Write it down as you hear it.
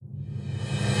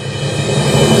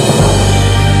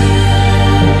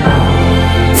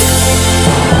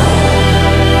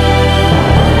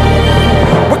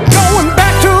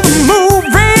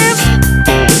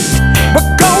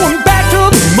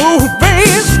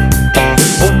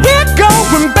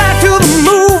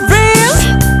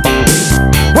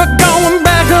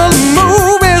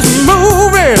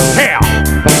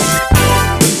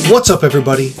What's up,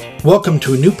 everybody? Welcome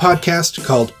to a new podcast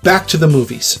called Back to the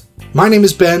Movies. My name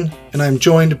is Ben, and I'm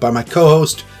joined by my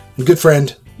co-host and good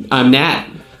friend. I'm Nat.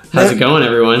 How's it going,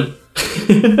 everyone?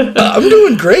 I'm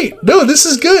doing great. No, this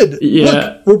is good. Yeah.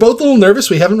 Look, we're both a little nervous.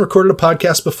 We haven't recorded a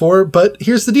podcast before, but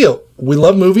here's the deal. We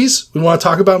love movies. We want to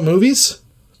talk about movies.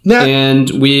 Nat. And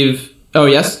Oh,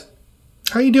 yes?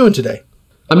 How are you doing today?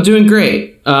 I'm doing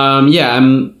great.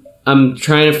 I'm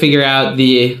trying to figure out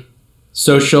the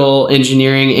social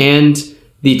engineering and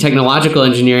the technological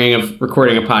engineering of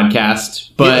recording a podcast.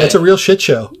 But yeah, it's a real shit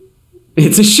show.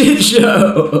 It's a shit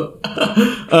show.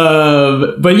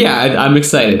 But yeah, I'm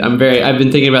excited. I've been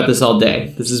thinking about this all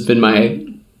day. This has been my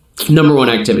number one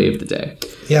activity of the day.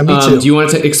 Yeah, me too. Do you want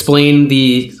to explain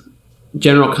the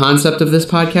general concept of this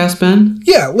podcast, Ben?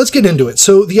 Yeah, let's get into it.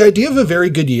 So the idea of a very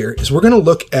good year is we're going to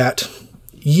look at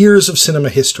years of cinema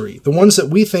history, the ones that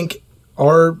we think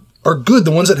are good,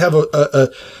 the ones that have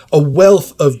a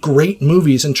wealth of great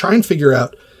movies, and try and figure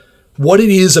out what it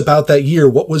is about that year,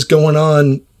 what was going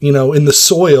on, in the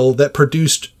soil that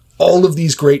produced all of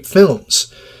these great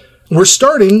films. We're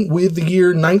starting with the year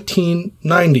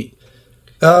 1990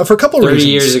 for a couple of reasons.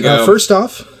 30 years ago. First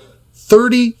off,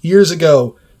 30 years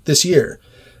ago this year.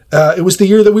 It was the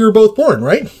year that we were both born,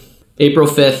 right? April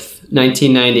 5th,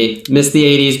 1990. Missed the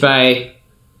 80s by,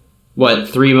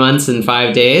 3 months and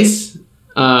 5 days?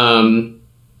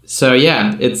 So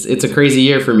yeah, it's a crazy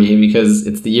year for me because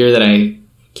it's the year that I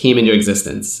came into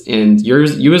existence. And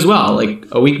you as well, like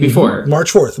a week before.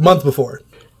 March 4th, a month before.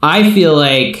 I feel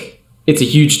like it's a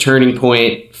huge turning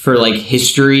point for like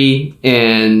history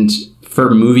and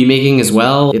for movie making as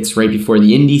well. It's right before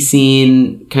the indie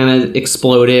scene kind of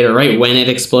exploded, or right when it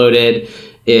exploded.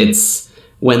 It's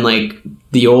when like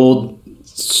the old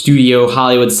studio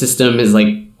Hollywood system is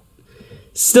like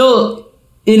still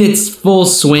in its full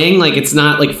swing. Like it's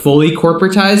not like fully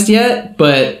corporatized yet,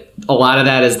 but a lot of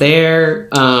that is there.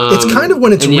 It's kind of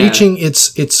when it's reaching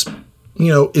its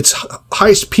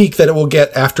highest peak that it will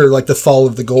get after like the fall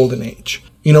of the golden age,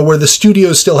 where the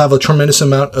studios still have a tremendous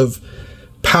amount of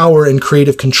power and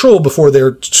creative control before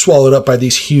they're swallowed up by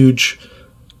these huge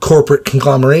corporate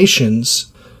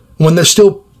conglomerations, when they're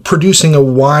still producing a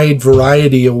wide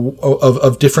variety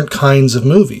of different kinds of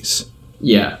movies.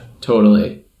 Yeah,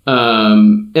 totally.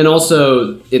 And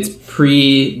also it's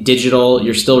pre-digital.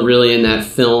 You're still really in that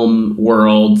film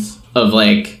world of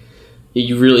like,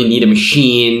 you really need a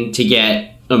machine to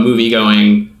get a movie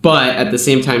going. But at the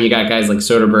same time, you got guys like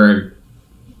Soderbergh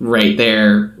right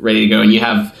there ready to go. And you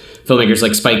have filmmakers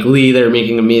like Spike Lee that are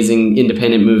making amazing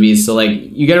independent movies. So like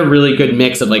you get a really good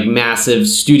mix of like massive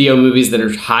studio movies that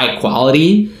are high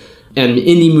quality and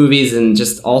indie movies and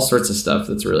just all sorts of stuff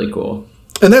that's really cool.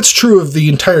 And that's true of the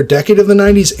entire decade of the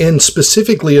 90s and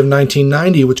specifically of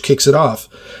 1990, which kicks it off.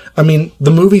 I mean,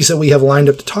 the movies that we have lined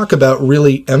up to talk about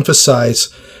really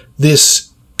emphasize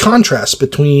this contrast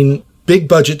between big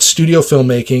budget studio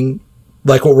filmmaking,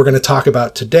 like what we're going to talk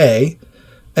about today,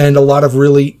 and a lot of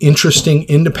really interesting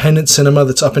independent cinema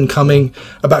that's up and coming,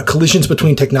 about collisions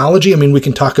between technology. I mean, we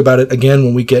can talk about it again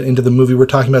when we get into the movie we're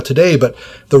talking about today, but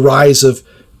the rise of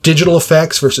digital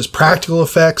effects versus practical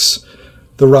effects,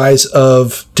 the rise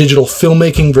of digital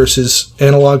filmmaking versus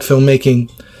analog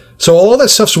filmmaking. So all that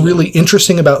stuff's really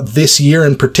interesting about this year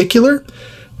in particular,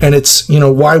 and it's,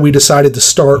 why we decided to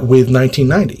start with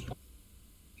 1990.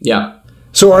 Yeah.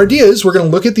 So our idea is we're going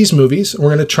to look at these movies, and we're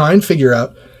going to try and figure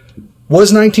out,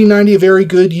 was 1990 a very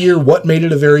good year? What made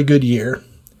it a very good year?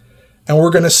 And we're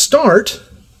going to start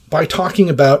by talking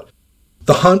about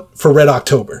The Hunt for Red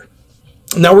October.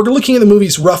 Now, we're looking at the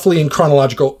movies roughly in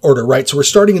chronological order, right? So we're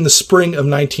starting in the spring of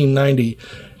 1990,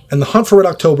 and The Hunt for Red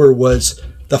October was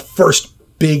the first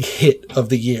big hit of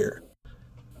the year.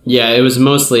 Yeah, it was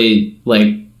mostly like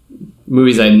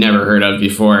movies I'd never heard of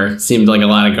before. It seemed like a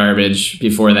lot of garbage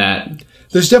before that.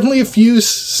 There's definitely a few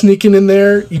sneaking in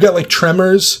there. You got like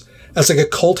Tremors as like a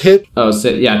cult hit. Oh, so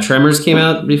yeah, Tremors came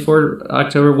out before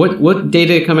October. What day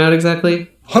did it come out exactly?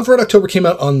 Hunt for Red October came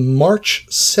out on March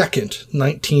 2nd,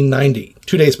 1990,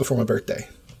 2 days before my birthday.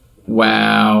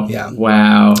 Wow. Yeah.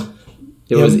 Wow.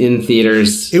 It was in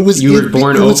theaters. You were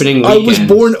born opening weekend. I was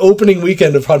born opening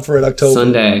weekend of Hunt for Red October.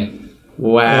 Sunday.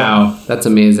 Wow. Yeah. That's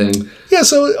amazing. Yeah,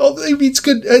 so it's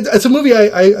good. It's a movie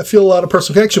I feel a lot of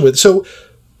personal connection with. So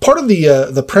part of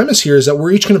the premise here is that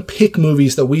we're each going to pick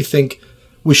movies that we think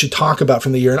we should talk about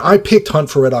from the year. And I picked Hunt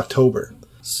for Red October.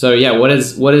 So yeah, what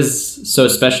is so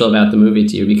special about the movie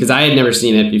to you? Because I had never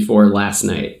seen it before last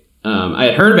night. I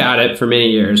had heard about it for many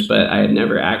years, but I had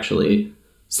never actually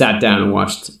sat down and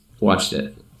watched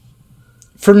it.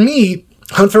 For me,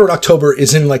 Hunt for Red October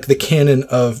is in like the canon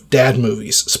of dad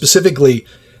movies, specifically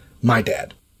my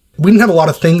dad. we didn't have a lot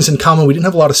of things in common. We didn't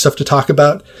have a lot of stuff to talk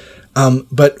about.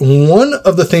 But one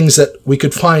of the things that we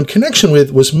could find connection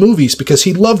with was movies, because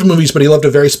he loved movies, but he loved a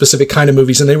very specific kind of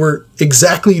movies, and they were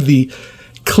exactly the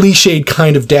cliched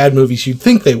kind of dad movies you'd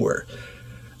think they were.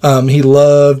 He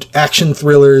loved action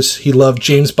thrillers. He loved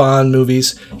James Bond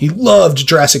movies. He loved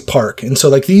Jurassic Park. And so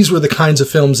like these were the kinds of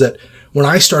films that when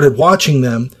I started watching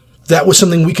them, that was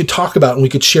something we could talk about and we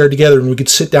could share together, and we could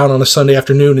sit down on a Sunday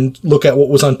afternoon and look at what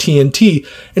was on TNT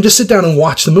and just sit down and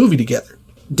watch the movie together.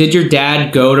 Did your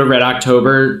dad go to Red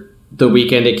October the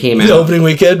weekend it came out? The opening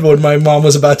weekend when my mom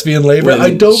was about to be in labor? When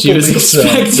I don't she believe was so.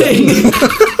 expecting.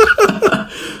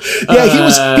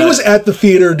 Yeah, he was at the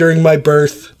theater during my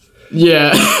birth.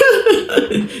 Yeah.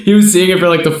 He was seeing it for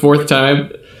like the fourth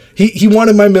time. He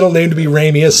wanted my middle name to be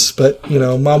Ramius, but,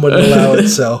 Mom wouldn't allow it,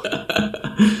 so.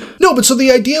 No, but so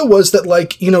the idea was that,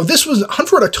 like, this was, Hunt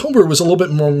for Red October was a little bit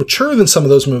more mature than some of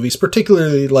those movies,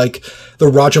 particularly, like, the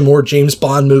Roger Moore, James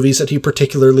Bond movies that he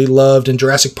particularly loved, and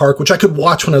Jurassic Park, which I could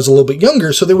watch when I was a little bit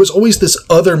younger, so there was always this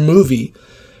other movie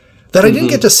that I didn't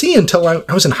get to see until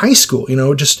I was in high school,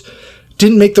 just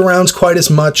didn't make the rounds quite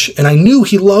as much, and I knew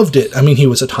he loved it. I mean, he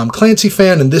was a Tom Clancy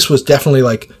fan, and this was definitely,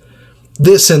 like,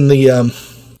 this and the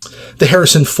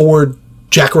Harrison Ford,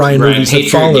 Jack Ryan movies that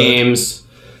followed. Games.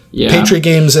 Yeah. Patriot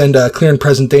Games and Clear and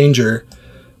Present Danger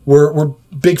were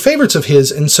big favorites of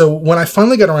his. And so when I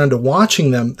finally got around to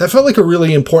watching them, that felt like a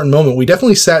really important moment. We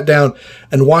definitely sat down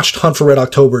and watched Hunt for Red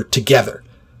October together.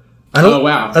 I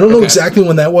don't know exactly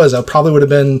when that was. I probably would have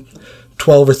been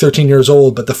 12 or 13 years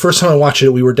old, but the first time I watched it,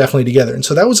 we were definitely together. And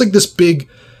so that was like this big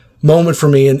moment for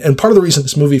me. And part of the reason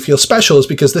this movie feels special is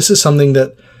because this is something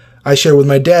that I shared with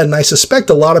my dad, and I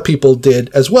suspect a lot of people did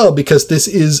as well, because this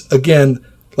is, again,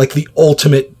 like the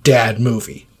ultimate dad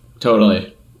movie.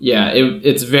 Totally. Yeah,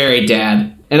 it's very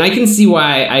dad. And I can see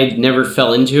why I never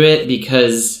fell into it,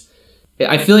 because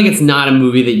I feel like it's not a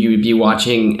movie that you would be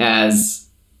watching as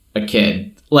a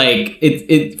kid. Like,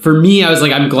 it for me, I was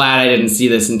like, I'm glad I didn't see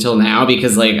this until now,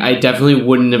 because, like, I definitely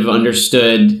wouldn't have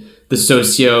understood the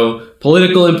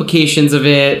socio-political implications of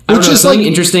it. Which is like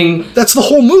interesting. That's the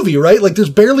whole movie, right? Like, there's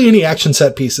barely any action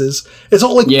set pieces. It's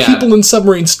all like people in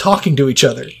submarines talking to each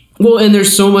other. Well, and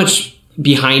there's so much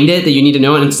behind it that you need to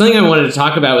know. And something I wanted to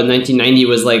talk about with 1990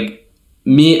 was like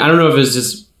me. I don't know if it was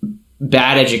just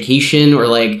bad education or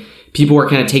like people were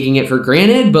kind of taking it for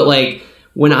granted, but like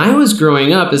when I was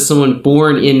growing up as someone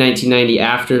born in 1990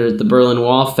 after the Berlin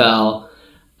Wall fell,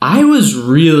 I was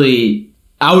really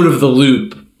out of the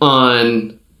loop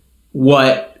on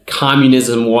what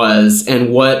communism was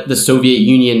and what the Soviet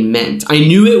Union meant. I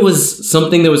knew it was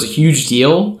something that was a huge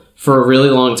deal for a really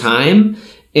long time,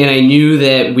 and I knew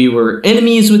that we were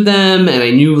enemies with them, and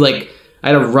I knew, like, I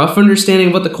had a rough understanding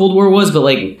of what the Cold War was, but,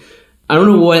 like, I don't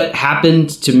know what happened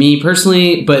to me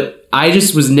personally, but I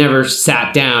just was never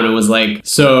sat down and was like,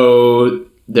 so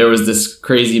there was this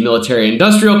crazy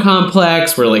military-industrial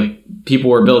complex where, like,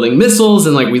 people were building missiles,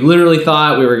 and, like, we literally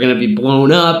thought we were going to be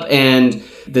blown up, and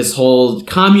this whole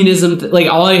communism, like,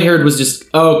 all I heard was just,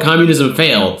 oh, communism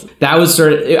failed. That was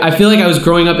sort of, I feel like I was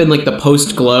growing up in, like, the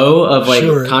post-glow of, like,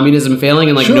 communism failing,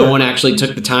 and, like, no one actually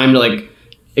took the time to, like,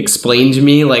 explain to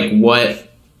me, like,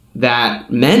 what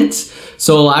that meant.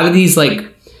 So a lot of these, like,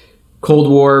 Cold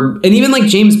War, and even, like,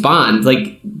 James Bond,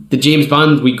 like, the James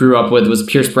Bond we grew up with was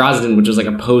Pierce Brosnan, which was, like,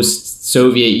 a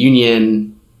post-Soviet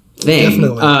Union thing.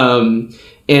 Definitely.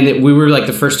 And we were like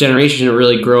the first generation to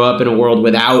really grow up in a world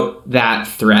without that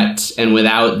threat and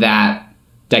without that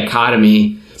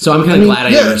dichotomy. So I'm kind of glad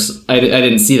I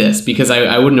didn't see this, because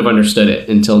I wouldn't have understood it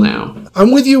until now.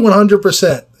 I'm with you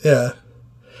 100%. Yeah.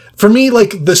 For me,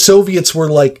 like, the Soviets were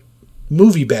like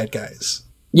movie bad guys.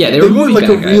 Yeah, they were movie like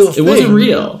bad guys. It wasn't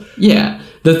real. Yeah.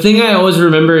 The thing I always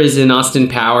remember is in Austin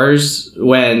Powers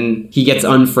when he gets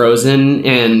unfrozen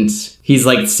and he's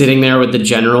like sitting there with the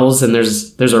generals and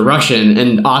there's a Russian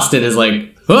and Austin is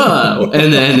like, whoa,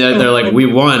 and then they're like, we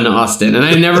won, Austin. And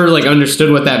I never like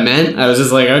understood what that meant. I was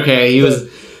just like, okay, he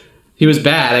was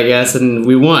bad, I guess, and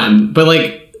we won. But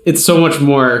like, it's so much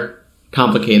more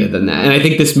complicated than that. And I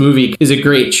think this movie is a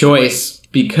great choice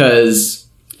because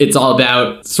it's all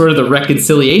about sort of the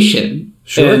reconciliation.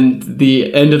 Sure. And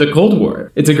the end of the Cold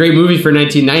War. It's a great movie for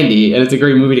 1990, and it's a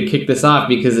great movie to kick this off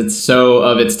because it's so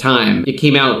of its time. It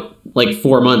came out like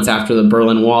 4 months after the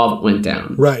Berlin Wall went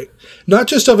down. Right. Not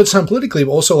just of its time politically,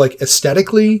 but also like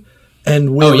aesthetically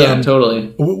and with,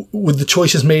 totally. With the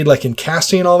choices made like in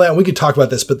casting and all that. And we could talk about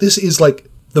this, but this is like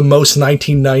the most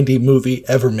 1990 movie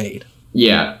ever made.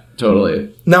 Yeah,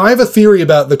 totally. Now, I have a theory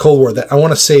about the Cold War that I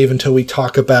want to save until we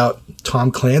talk about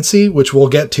Tom Clancy, which we'll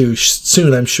get to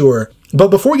soon, I'm sure. But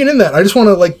before we get into that, I just want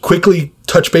to like quickly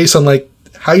touch base on like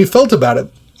how you felt about it.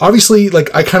 obviously,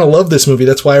 like, I kind of love this movie.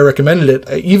 That's why I recommended it.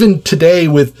 Even today,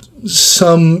 with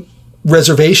some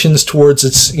reservations towards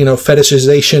its,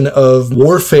 fetishization of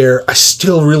warfare, I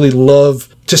still really love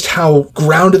just how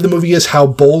grounded the movie is, how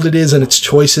bold it is, and its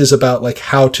choices about, like,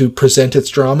 how to present its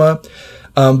drama.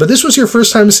 But this was your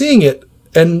first time seeing it,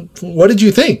 and what did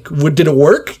you think? Did it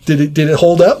work? Did it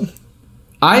hold up?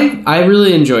 I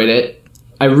really enjoyed it.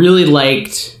 I really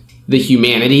liked the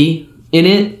humanity in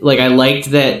it. Like, I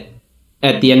liked that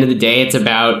at the end of the day, it's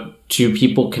about two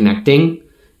people connecting.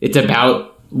 It's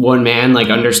about one man, like,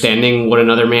 understanding what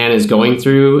another man is going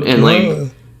through and,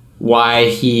 like,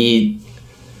 why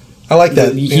I like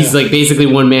that. He's, like, basically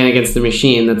one man against the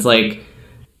machine. That's, like,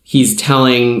 he's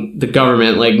telling the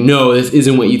government, like, no, this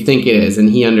isn't what you think it is. And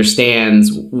he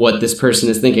understands what this person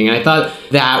is thinking. And I thought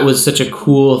that was such a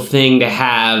cool thing to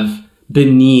have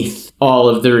beneath all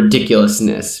of the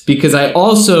ridiculousness. Because I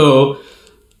also,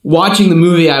 watching the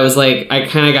movie, I was like, I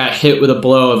kind of got hit with a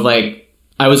blow of, like,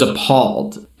 I was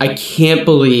appalled. I can't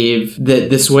believe that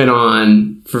this went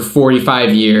on for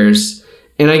 45 years.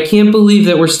 And I can't believe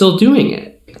that we're still doing it.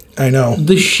 I know.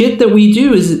 The shit that we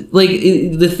do is, like,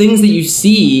 the things that you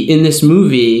see in this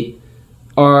movie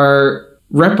are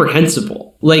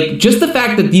reprehensible. Like, just the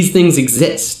fact that these things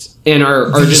exist and are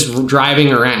just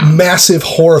driving around. Massive,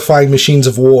 horrifying machines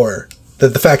of war. The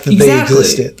fact that they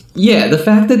existed. Yeah, the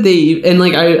fact that they... And,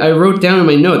 like, I wrote down in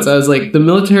my notes, I was like, the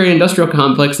military-industrial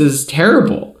complex is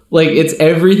terrible. Like, it's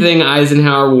everything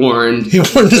Eisenhower warned. He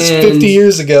warned us 50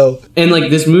 years ago. And, like,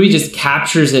 this movie just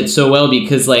captures it so well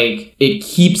because, like, it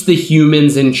keeps the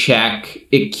humans in check.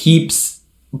 It keeps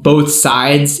both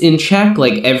sides in check.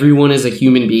 Like, everyone is a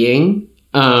human being.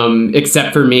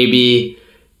 Except for maybe...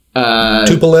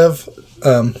 Tupolev.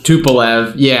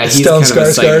 Tupolev. Yeah, he's kind of a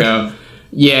psycho.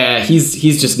 Yeah,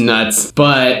 he's just nuts.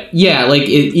 But yeah, like,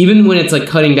 even when it's, like,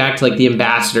 cutting back to, like, the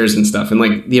ambassadors and stuff, and,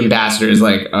 like, the ambassador is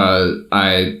like,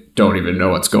 I don't even know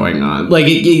what's going on. Like,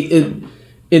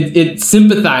 it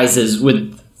sympathizes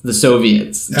with the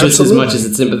Soviets just as much as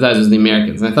it sympathizes with the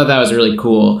Americans. And I thought that was really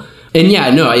cool. And yeah,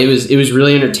 no, it was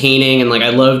really entertaining, and, like, I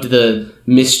loved the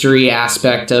mystery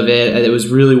aspect of it. It was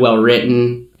really well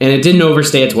written, and it didn't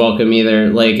overstay its welcome either.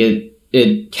 Like,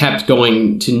 it kept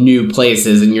going to new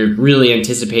places, and you're really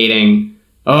anticipating,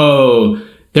 oh,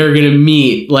 they're gonna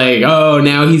meet, like, oh,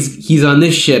 now he's on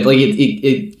this ship. Like,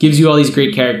 it gives you all these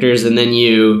great characters, and then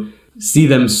you see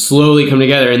them slowly come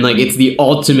together, and, like, it's the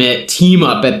ultimate team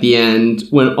up at the end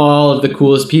when all of the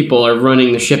coolest people are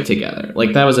running the ship together.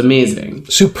 Like, that was amazing.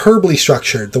 Superbly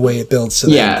structured, the way it builds to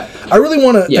that. Yeah. I really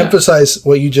want to emphasize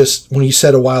what when you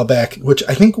said a while back, which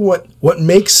I think what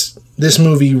makes this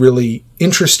movie really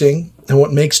interesting and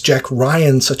what makes Jack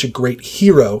Ryan such a great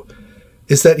hero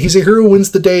is that he's a hero who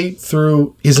wins the day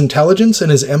through his intelligence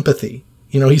and his empathy.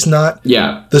 He's not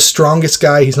the strongest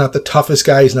guy. He's not the toughest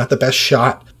guy. He's not the best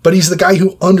shot. But he's the guy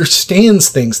who understands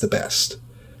things the best.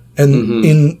 And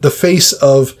in the face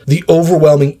of the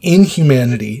overwhelming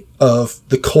inhumanity of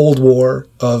the Cold War,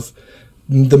 of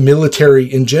the military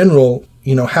in general,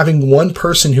 having one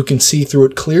person who can see through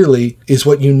it clearly is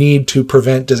what you need to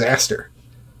prevent disaster.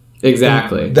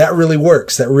 Exactly. And that really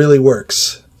works. That really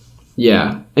works.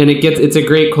 Yeah. And it's a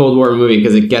great Cold War movie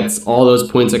because it gets all those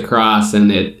points across,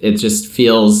 and it just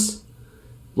feels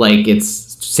like it's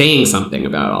saying something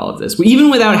about all of this. Even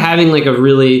without having, like, a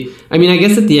really... I mean, I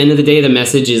guess at the end of the day, the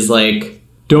message is, like,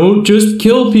 don't just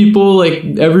kill people. Like,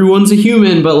 everyone's a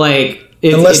human, but, like...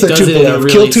 Unless they're Tupolev.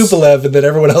 Kill Tupolev, and then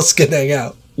everyone else can hang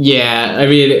out. Yeah. I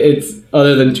mean, it's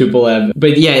other than Tupolev.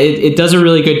 But, yeah, it does a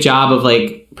really good job of,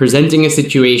 like, presenting a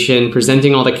situation,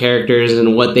 presenting all the characters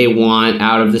and what they want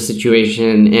out of the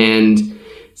situation, and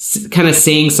kind of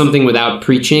saying something without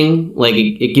preaching. Like,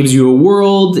 it gives you a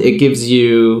world, it gives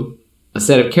you a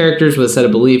set of characters with a set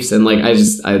of beliefs, and, like, I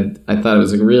thought it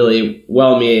was a really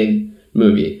well-made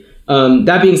movie.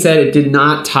 That being said, it did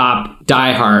not top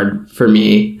Die Hard for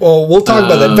me. Well, we'll talk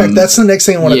about that. In fact, that's the next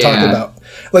thing I want to talk about.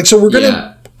 Like, so we're going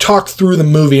to talk through the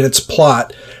movie and its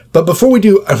plot. But before we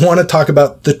do, I want to talk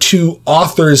about the two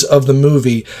authors of the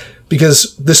movie,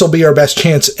 because this will be our best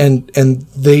chance, and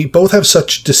they both have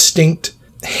such distinct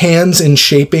hands in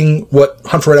shaping what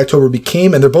Hunt for Red October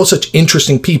became, and they're both such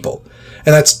interesting people.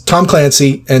 And that's Tom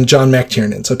Clancy and John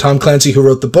McTiernan. So Tom Clancy, who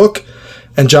wrote the book,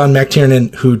 and John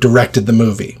McTiernan, who directed the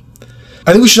movie.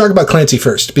 I think we should talk about Clancy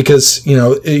first, because,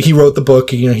 he wrote the book,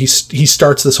 he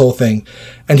starts this whole thing,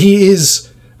 and he is...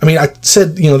 I mean, I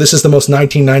said, this is the most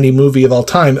 1990 movie of all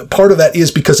time. Part of that is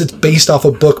because it's based off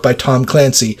a book by Tom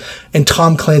Clancy, and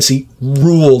Tom Clancy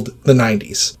ruled the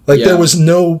 90s. There was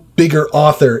no bigger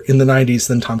author in the 90s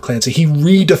than Tom Clancy. He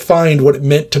redefined what it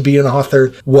meant to be an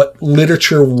author, what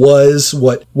literature was,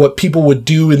 what people would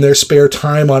do in their spare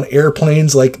time on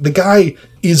airplanes. The guy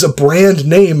is a brand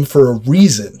name for a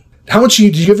reason.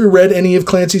 Did you ever read any of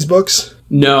Clancy's books?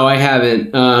 No, I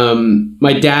haven't.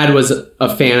 My dad was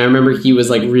a fan. I remember he was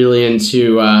really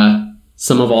into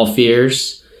Sum of All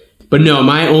Fears. But no,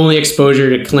 my only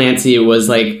exposure to Clancy was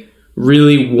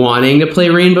really wanting to play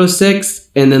Rainbow Six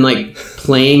and then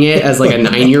playing it as a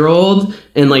 9-year-old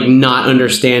and not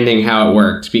understanding how it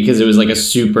worked because it was a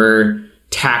super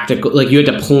tactical. You had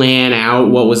to plan out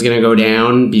what was going to go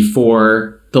down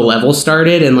before the level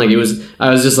started, and I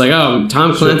was just oh,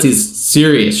 Tom Clancy's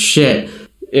serious shit.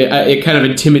 It kind of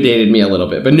intimidated me a little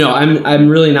bit, but no, I'm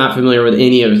really not familiar with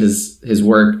any of his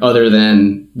work other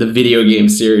than the video game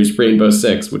series Rainbow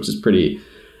Six, which is pretty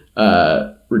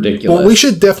ridiculous. Well, we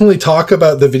should definitely talk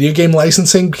about the video game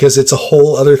licensing because it's a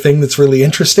whole other thing that's really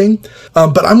interesting.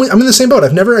 But I'm in the same boat.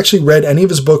 I've never actually read any of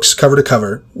his books cover to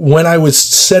cover. When I was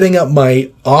setting up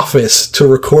my office to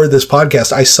record this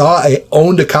podcast, I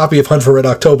owned a copy of Hunt for Red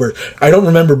October. I don't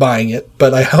remember buying it,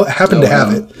 but I happened to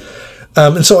have it.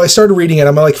 And so I started reading it.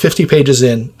 I'm 50 pages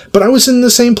in. But I was in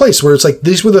the same place where it's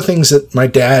these were the things that my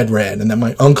dad read and that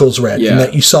my uncles read. Yeah. And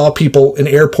that you saw people in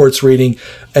airports reading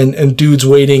and dudes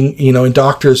waiting, in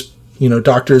doctors'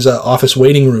 office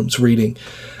waiting rooms reading.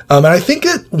 And I think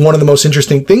that one of the most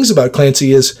interesting things about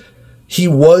Clancy is he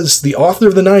was the author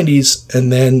of the 90s and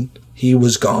then he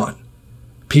was gone.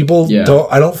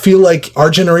 I don't feel like our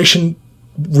generation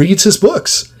reads his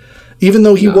books. Even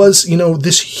though he was,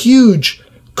 this huge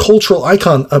cultural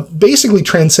icon, basically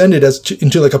transcended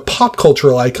into a pop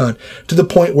cultural icon to the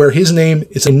point where his name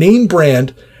is a name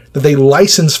brand that they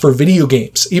license for video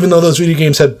games, even though those video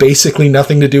games have basically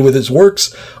nothing to do with his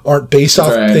works, aren't based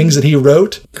off things that he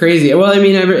wrote. Crazy. Well, I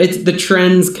mean, it's the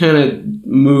trends kind of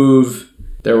move.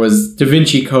 There was Da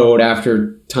Vinci Code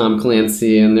after Tom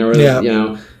Clancy, and there was,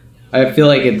 I feel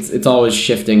like it's always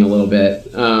shifting a little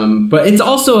bit. But it's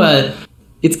also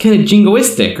it's kind of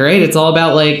jingoistic, right? It's all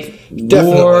about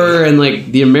Definitely. War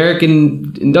and the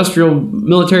American industrial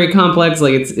military complex.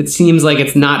 It seems like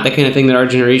it's not the kind of thing that our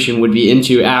generation would be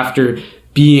into after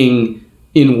being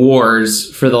in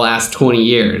wars for the last 20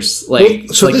 years. So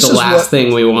this the last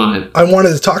thing we want. I wanted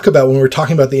to talk about when we were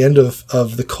talking about the end of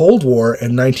the Cold War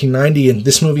in 1990 and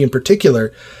this movie in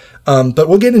particular. But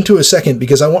we'll get into it in a second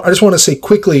because I just want to say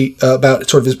quickly about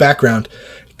sort of his background.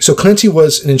 So Clancy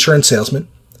was an insurance salesman.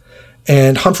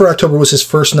 And Hunt for October was his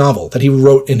first novel that he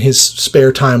wrote in his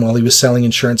spare time while he was selling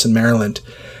insurance in Maryland.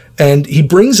 And he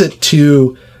brings it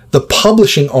to the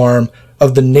publishing arm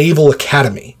of the Naval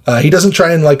Academy. He doesn't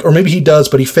try and or maybe he does,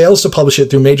 but he fails to publish it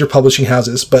through major publishing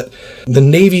houses. But the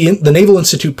Naval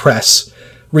Institute Press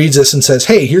reads this and says,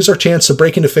 hey, here's our chance to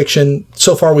break into fiction.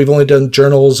 So far, we've only done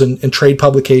journals and trade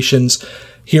publications.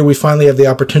 Here we finally have the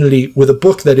opportunity with a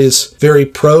book that is very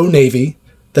pro-Navy,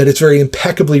 that it's very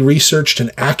impeccably researched and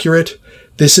accurate.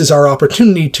 This is our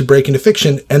opportunity to break into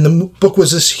fiction. And the book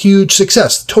was this huge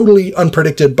success, totally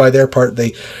unpredicted by their part.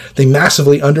 They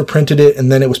massively underprinted it,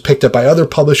 and then it was picked up by other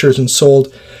publishers and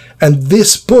sold. And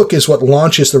this book is what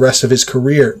launches the rest of his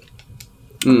career.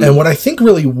 And what I think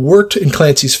really worked in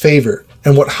Clancy's favor,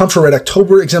 and what Hunt for Red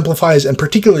October exemplifies, and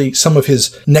particularly some of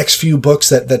his next few books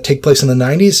that take place in the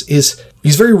 90s, is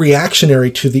he's very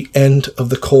reactionary to the end of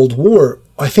the Cold War.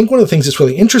 I think one of the things that's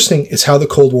really interesting is how the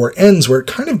Cold War ends, where it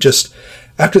kind of just,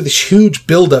 after this huge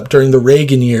buildup during the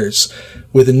Reagan years,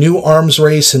 with a new arms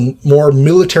race and more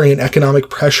military and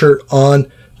economic pressure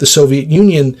on the Soviet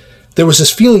Union, there was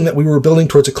this feeling that we were building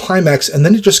towards a climax, and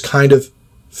then it just kind of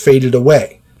faded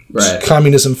away. Right.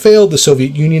 Communism failed, the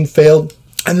Soviet Union failed,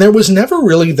 and there was never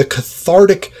really the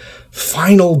cathartic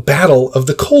final battle of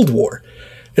the Cold War.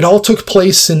 It all took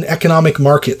place in economic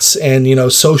markets and,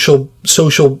 social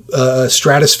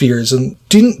stratospheres, and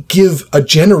didn't give a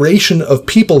generation of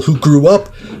people who grew up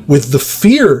with the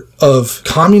fear of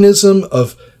communism,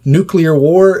 of nuclear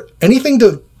war, anything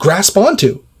to grasp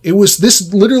onto.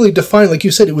 This literally defined, like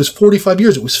you said, it was 45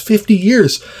 years. It was 50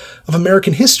 years of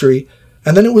American history,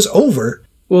 and then it was over.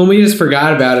 Well, we just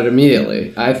forgot about it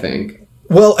immediately, I think.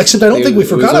 Well, except I don't think we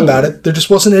forgot about it. There just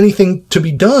wasn't anything to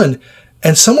be done.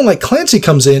 And someone like Clancy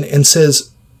comes in and says,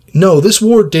 no, this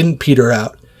war didn't peter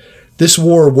out. This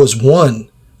war was won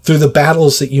through the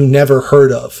battles that you never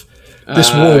heard of.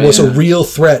 This war was a real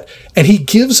threat. And he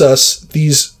gives us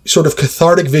these sort of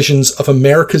cathartic visions of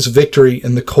America's victory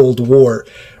in the Cold War,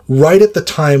 right at the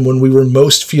time when we were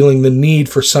most feeling the need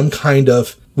for some kind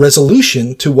of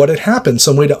resolution to what had happened,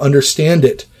 some way to understand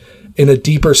it in a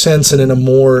deeper sense and in a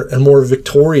more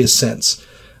victorious sense.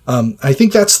 I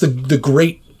think that's the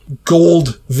great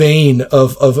gold vein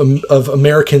of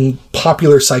American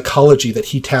popular psychology that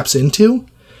he taps into.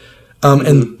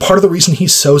 And part of the reason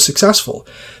he's so successful,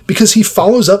 because he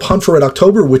follows up Hunt for Red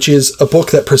October, which is a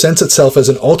book that presents itself as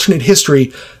an alternate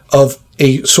history of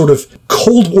a sort of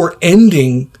Cold War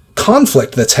ending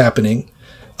conflict that's happening,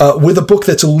 with a book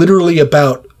that's literally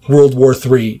about World War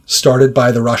III, started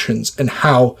by the Russians, and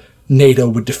how NATO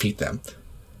would defeat them.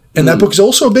 And that book is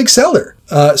also a big seller.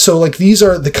 So like these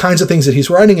are the kinds of things that he's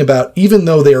writing about, even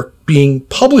though they are being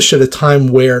published at a time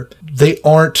where they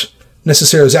aren't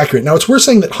necessarily as accurate. Now, it's worth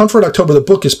saying that Hunt for Red October, the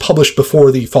book, is published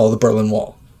before the fall of the Berlin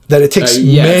Wall. That it takes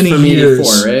many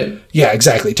years. Right? Yeah,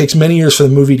 exactly. It takes many years for the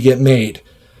movie to get made.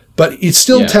 But it's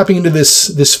still tapping into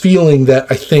this feeling that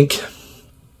I think,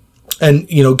 and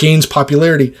gains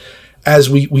popularity as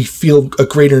we feel a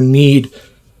greater need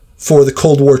for the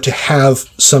Cold War to have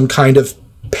some kind of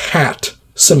pat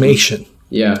summation.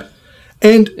 Yeah.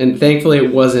 And thankfully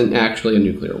it wasn't actually a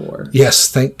nuclear war. Yes,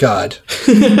 thank God.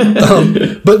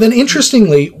 But then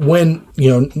interestingly, when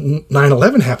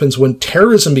 9/11 happens, when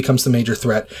terrorism becomes the major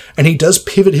threat, and he does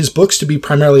pivot his books to be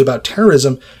primarily about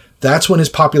terrorism, that's when his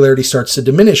popularity starts to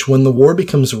diminish. When the war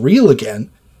becomes real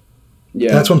again,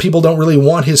 that's when people don't really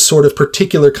want his sort of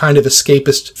particular kind of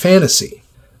escapist fantasy.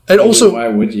 It also why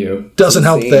would you? Doesn't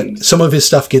help that some of his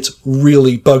stuff gets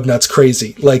really bug nuts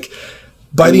crazy. Like,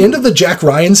 by the end of the Jack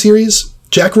Ryan series,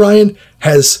 Jack Ryan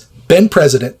has been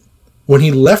president. When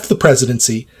he left the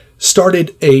presidency,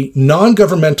 started a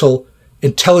non-governmental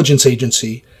intelligence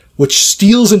agency which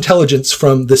steals intelligence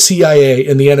from the CIA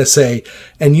and the NSA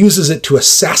and uses it to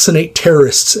assassinate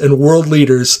terrorists and world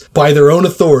leaders by their own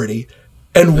authority.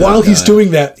 And while he's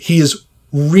doing that, he is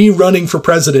rerunning for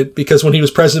president, because when he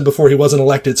was president before, he wasn't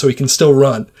elected, so he can still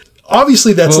run.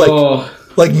 Obviously, that's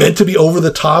like meant to be over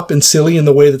the top and silly in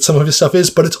the way that some of his stuff is,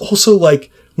 but it's also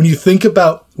like, when you think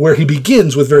about where he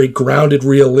begins with very grounded,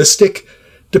 realistic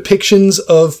depictions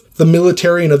of the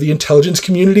military and of the intelligence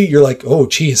community, you're like, oh,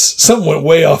 geez, something went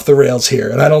way off the rails here,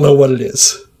 and I don't know what it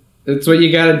is. It's what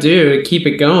you got to do to keep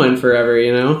it going forever,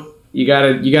 You got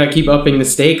to keep upping the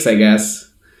stakes, I guess.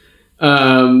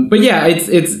 But yeah,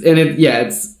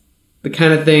 it's the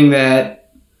kind of thing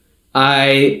that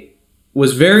I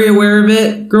was very aware of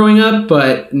it growing up,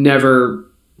 but never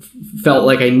felt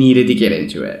like I needed to get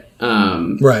into it.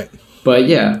 Right. But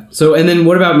yeah. So, and then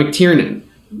what about McTiernan?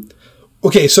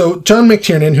 Okay, so John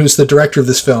McTiernan, who's the director of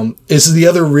this film, is the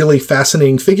other really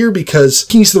fascinating figure, because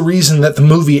he's the reason that the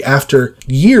movie, after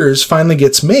years, finally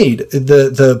gets made.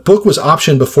 The book was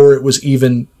optioned before it was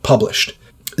even published.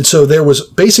 And so there was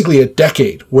basically a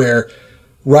decade where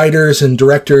writers and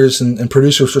directors and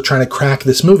producers were trying to crack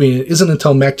this movie, and it isn't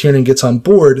until McTiernan gets on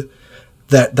board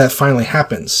that finally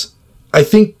happens. I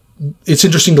think it's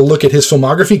interesting to look at his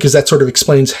filmography, because that sort of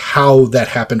explains how that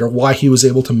happened, or why he was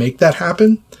able to make that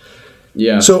happen.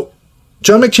 Yeah. So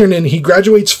John McTiernan, he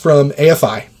graduates from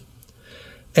AFI,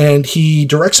 and he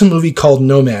directs a movie called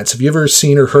Nomads. Have you ever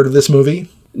seen or heard of this movie?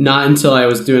 Not until I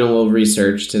was doing a little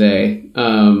research today.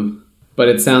 But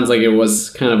it sounds like it was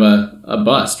kind of a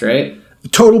bust, right?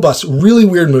 Total bust. Really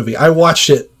weird movie. I watched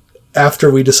it after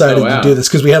we decided to do this,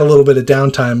 because we had a little bit of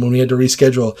downtime when we had to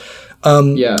reschedule.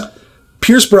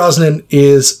 Pierce Brosnan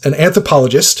is an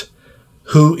anthropologist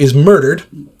who is murdered,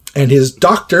 and his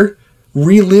doctor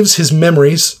relives his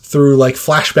memories through like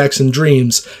flashbacks and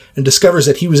dreams, and discovers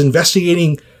that he was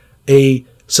investigating a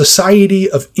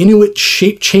society of Inuit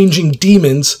shape-changing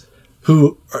demons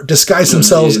who disguise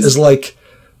themselves as like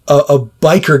a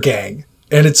biker gang.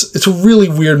 And it's a really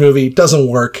weird movie. It doesn't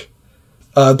work.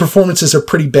 The performances are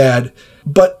pretty bad,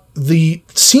 but the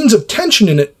scenes of tension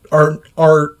in it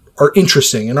are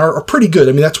interesting and are pretty good.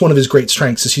 I mean, that's one of his great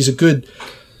strengths, is he's a good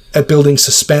at building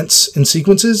suspense in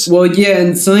sequences. Well, yeah,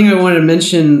 and something I wanted to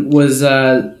mention was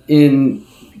I listened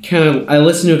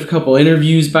to a couple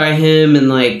interviews by him, and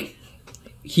like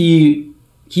he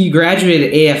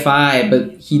graduated AFI,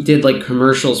 but he did like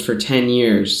commercials for 10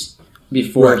 years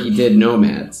before he did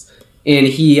Nomads. And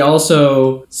he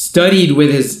also studied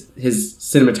with his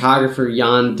cinematographer,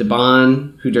 Jan de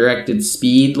Baan, who directed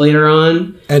Speed later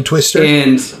on. And Twister.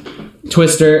 And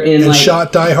like,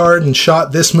 shot Die Hard and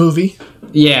shot this movie.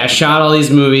 Yeah, shot all these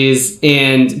movies.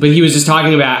 But he was just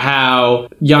talking about how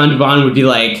Jan de Baan would be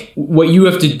like, what you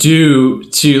have to do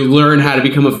to learn how to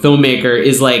become a filmmaker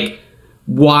is like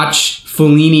watch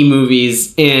Fellini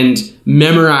movies and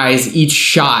memorize each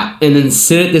shot, and then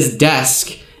sit at this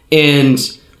desk and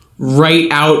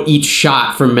write out each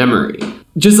shot from memory.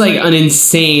 Just like an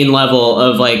insane level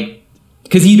of like,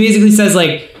 because he basically says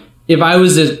like, if I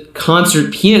was a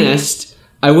concert pianist,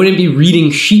 I wouldn't be reading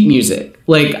sheet music.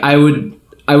 Like I would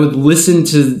listen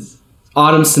to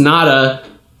Autumn Sonata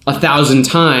 1,000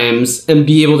 times and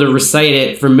be able to recite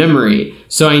it from memory.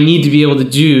 So I need to be able to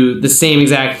do the same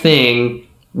exact thing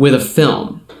with a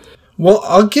film. Well,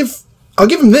 I'll give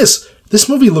him this. This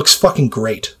movie looks fucking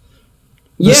great.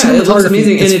 The it looks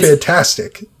amazing. It's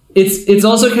fantastic. It's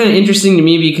also kind of interesting to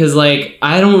me because, like,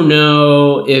 I don't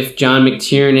know if John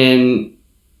McTiernan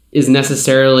is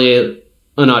necessarily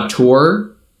an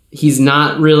auteur. He's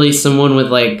not really someone with,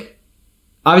 like,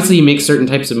 obviously he makes certain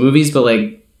types of movies, but,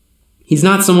 like, he's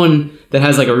not someone that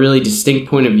has, like, a really distinct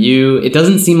point of view. It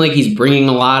doesn't seem like he's bringing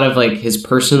a lot of, like, his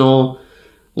personal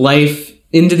life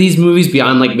into these movies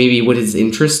beyond, like, maybe what his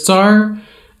interests are.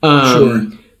 Sure.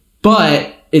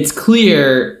 But it's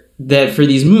clear that for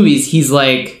these movies, he's,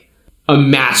 like, a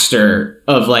master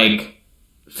of, like,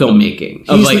 filmmaking.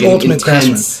 He's the ultimate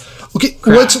craftsman. Okay,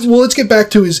 let's get back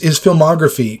to his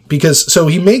filmography, because so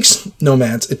he makes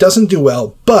Nomads. It doesn't do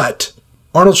well, but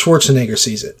Arnold Schwarzenegger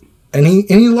sees it, and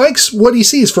he likes what he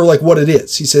sees for, like, what it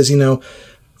is. He says,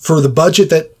 for the budget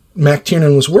that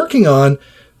McTiernan was working on,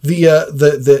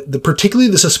 the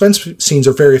particularly the suspense scenes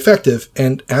are very effective.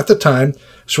 And at the time,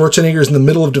 Schwarzenegger is in the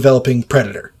middle of developing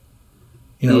Predator.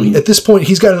 At this point,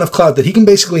 he's got enough clout that he can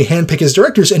basically handpick his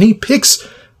directors, and he picks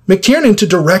McTiernan to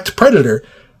direct Predator,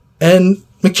 and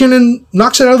McTiernan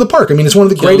knocks it out of the park. I mean, it's one of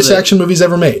the greatest action movies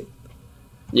ever made.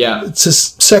 Yeah, it's his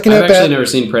second. I've actually never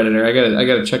seen Predator. I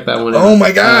gotta check that one out. Oh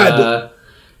my god!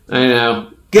 I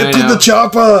know. Get to the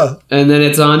chopper. And then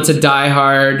it's on to Die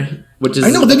Hard, which is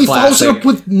then he follows it up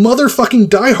with motherfucking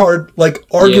Die Hard, like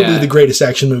arguably the greatest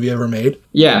action movie ever made.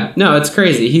 Yeah, no, it's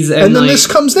crazy. And then this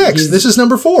comes next. This is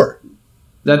number 4.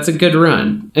 That's a good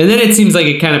run. And then it seems like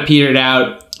it kind of petered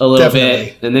out a little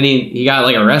bit. And then he got,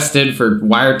 like, arrested for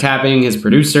wiretapping his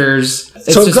producers.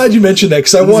 So I'm glad you mentioned that,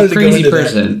 because I wanted to go into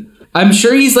that. I'm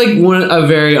sure he's, like, a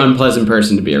very unpleasant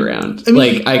person to be around. I mean,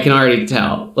 like, I can already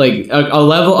tell. Like,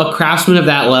 a craftsman of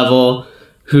that level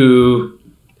who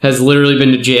has literally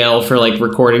been to jail for, like,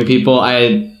 recording people.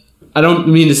 I don't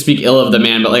mean to speak ill of the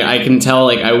man, but, like, I can tell,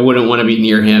 like, I wouldn't want to be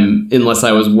near him unless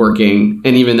I was working.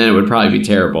 And even then it would probably be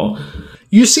terrible.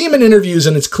 You see him in interviews,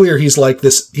 and it's clear he's like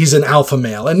this. He's an alpha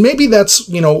male, and maybe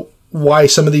that's why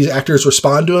some of these actors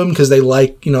respond to him, because they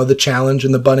like the challenge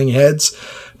and the butting heads.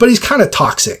 But he's kind of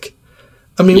toxic.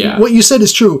 I mean, What you said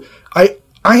is true. I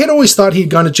had always thought he'd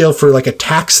gone to jail for, like, a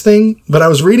tax thing, but I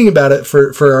was reading about it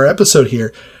for our episode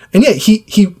here, and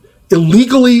he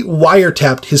illegally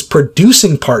wiretapped his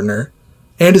producing partner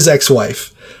and his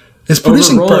ex-wife. His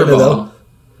producing partner, though.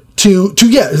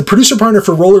 The producer partner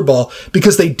for Rollerball,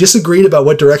 because they disagreed about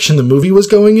what direction the movie was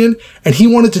going in, and he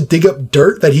wanted to dig up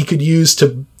dirt that he could use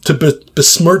to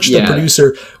besmirch the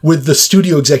producer with the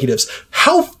studio executives.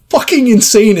 How fucking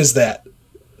insane is that?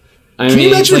 Can you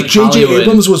imagine if J.J.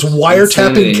 Abrams was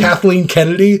wiretapping Kathleen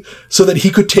Kennedy so that he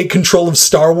could take control of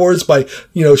Star Wars by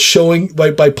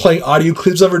by playing audio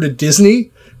clips of her to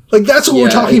Disney? Like, that's what we're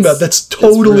talking about. That's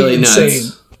totally really insane.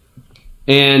 Nuts.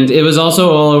 And it was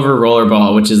also all over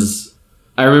Rollerball, which is,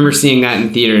 I remember seeing that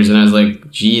in theaters, and I was like,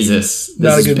 Jesus,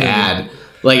 this is bad. Movie.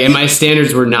 Like, and my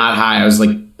standards were not high. I was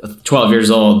like 12 years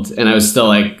old, and I was still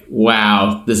like,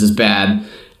 wow, this is bad.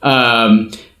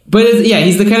 But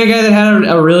he's the kind of guy that had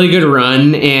a really good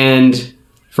run, and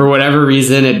for whatever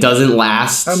reason, it doesn't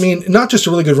last. I mean, not just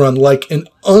a really good run, like an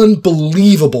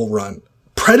unbelievable run.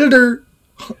 Predator,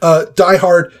 Die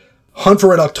Hard, Hunt for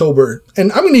Red October,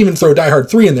 and I'm going to even throw Die Hard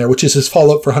 3 in there, which is his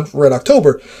follow-up for Hunt for Red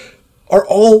October, are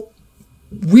all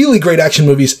really great action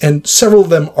movies, and several of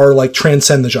them are, like,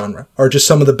 transcend the genre, are just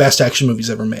some of the best action movies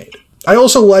ever made. I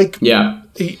also like... Yeah.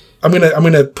 I'm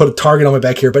gonna put a target on my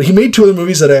back here, but he made 2 other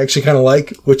movies that I actually kind of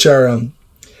like, which are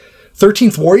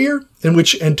 13th Warrior, in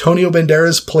which Antonio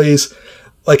Banderas plays,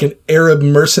 like, an Arab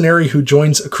mercenary who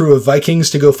joins a crew of Vikings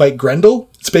to go fight Grendel.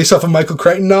 It's based off a Michael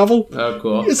Crichton novel. Oh,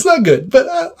 cool. It's not good, but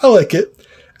I like it.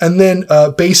 And then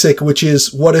Basic, which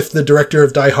is what if the director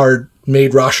of Die Hard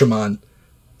made Rashomon.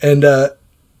 And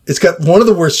it's got one of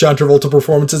the worst John Travolta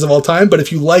performances of all time, but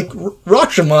if you like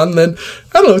Rashomon, then,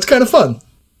 I don't know, it's kind of fun.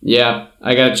 Yeah,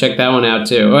 I gotta check that one out,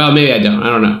 too. Well, maybe I don't. I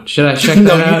don't know. Should I check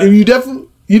that out? You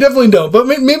definitely don't. But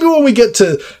maybe when we get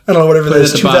to, I don't know, whatever that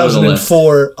is,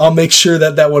 2004, I'll make sure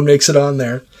that one makes it on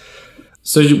there.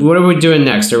 So what are we doing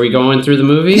next? Are we going through the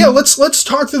movie? Yeah, let's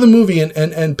talk through the movie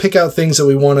and pick out things that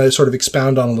we want to sort of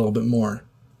expound on a little bit more.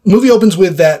 Movie opens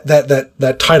with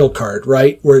that title card,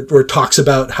 right? Where it talks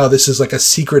about how this is like a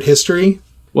secret history.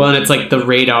 Well, and it's like the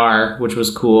radar, which was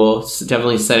cool. It's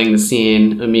definitely setting the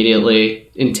scene immediately.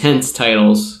 Intense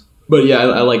titles. But yeah,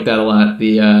 I like that a lot.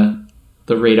 The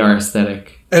radar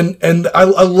aesthetic. And I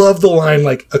love the line,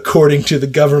 like, according to the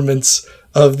governments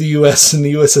of the US and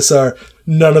the USSR,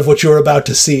 none of what you're about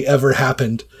to see ever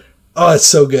happened. Oh, it's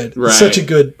so good. Right. Such a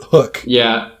good hook.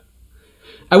 Yeah.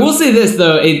 I will say this,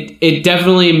 though. It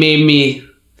definitely made me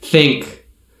think.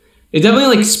 It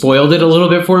definitely, like, spoiled it a little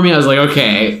bit for me. I was like,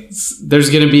 okay, there's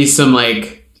going to be some,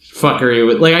 like, fuckery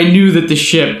with... Like, I knew that the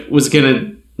ship was going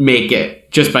to make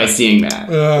it just by seeing that.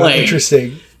 Like,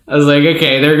 interesting. I was like,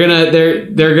 okay, they're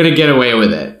gonna get away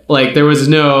with it. Like, there was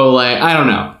no, like, I don't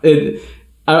know.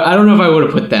 I don't know if I would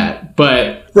have put that,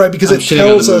 but right, because it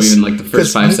tells us in like the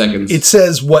first 5 seconds. It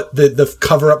says what the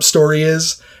cover-up story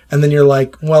is, and then you're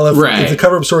like, well, if the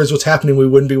cover-up story is what's happening, we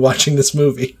wouldn't be watching this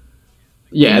movie.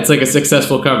 Yeah, it's like a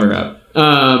successful cover-up.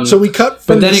 So we cut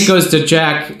from but then it goes to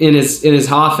Jack in his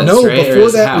office. No, right?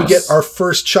 Before that, we get our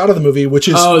first shot of the movie, which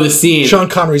is the scene. Sean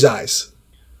Connery's eyes.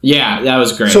 Yeah, that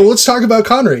was great. So let's talk about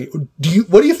Connery.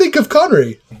 What do you think of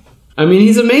Connery? I mean,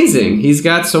 he's amazing. He's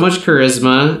got so much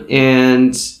charisma,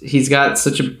 and he's got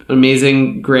such an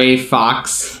amazing gray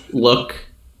fox look.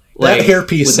 That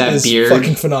hairpiece is beard.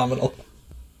 Fucking phenomenal.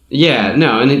 Yeah,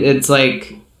 no, and it's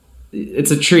like, it's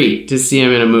a treat to see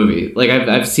him in a movie. Like,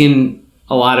 I've seen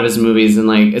a lot of his movies, and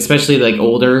like, especially like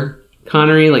older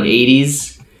Connery, like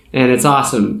 80s, and it's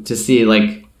awesome to see,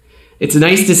 like, it's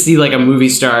nice to see like a movie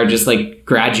star just like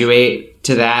graduate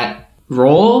to that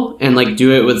role and like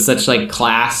do it with such like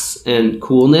class and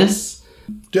coolness.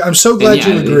 Dude, I'm so glad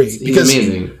you agree, because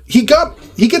amazing. He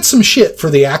gets some shit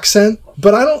for the accent,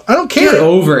 but I don't care. Get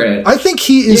over it. I think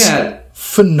he is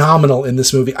phenomenal in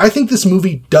this movie. I think this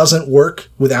movie doesn't work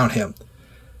without him.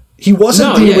 He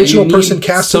wasn't the original person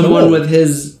cast in the role.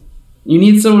 You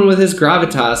need someone with his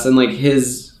gravitas and like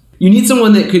you need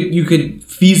someone that you could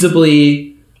feasibly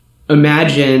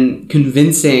imagine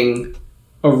convincing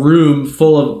a room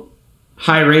full of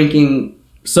high-ranking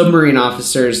submarine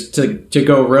officers to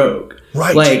go rogue.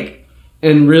 Right. Like,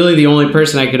 and really the only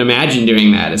person I could imagine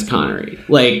doing that is Connery.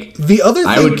 Like, the other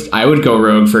thing, I would go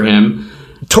rogue for him.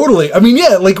 Totally. I mean,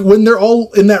 yeah, like when they're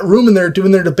all in that room and they're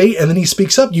doing their debate and then he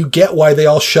speaks up, you get why they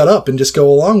all shut up and just go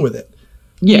along with it.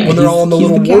 Yeah. When they're all in the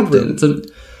little wardroom.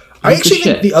 I actually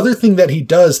think the other thing that he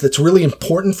does that's really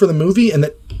important for the movie and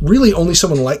that really only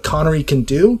someone like Connery can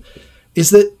do is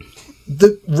that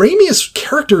the Raimi's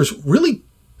character is really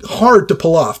hard to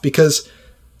pull off, because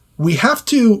we have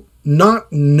to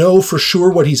not know for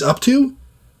sure what he's up to,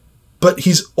 but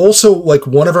he's also like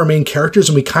one of our main characters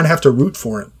and we kind of have to root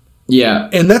for him. Yeah.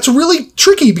 And that's really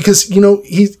tricky because, you know,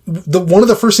 one of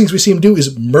the first things we see him do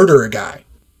is murder a guy.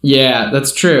 Yeah,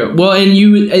 that's true. Well, and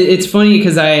it's funny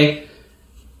because I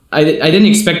didn't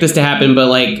expect this to happen, but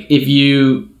like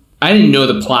I didn't know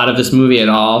the plot of this movie at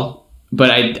all, but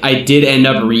I did end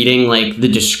up reading like the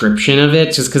description of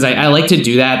it just because I like to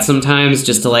do that sometimes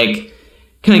just to like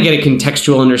kind of get a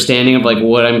contextual understanding of like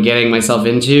what I'm getting myself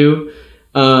into.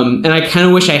 And I kind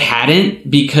of wish I hadn't,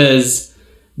 because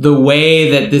the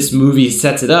way that this movie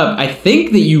sets it up, I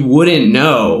think that you wouldn't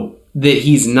know that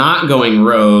he's not going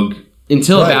rogue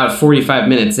until about 45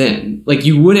 minutes in. Like,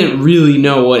 you wouldn't really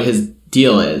know what his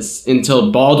deal is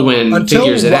until Baldwin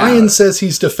figures it out. Until Ryan says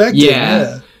he's defective.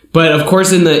 Yeah. But of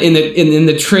course, in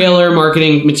the trailer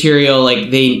marketing material,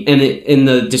 like in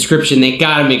the description, they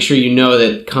got to make sure you know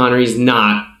that Connery's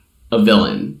not a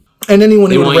villain. And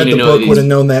anyone who would have read the book would have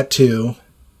known that too.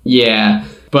 Yeah,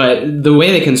 but the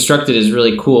way they construct it is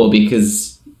really cool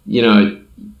because, you know,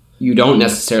 you don't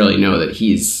necessarily know that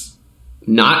he's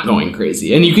not going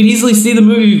crazy, and you could easily see the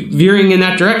movie veering in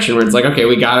that direction where it's like, okay,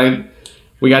 we gotta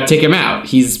take him out.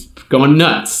 He's going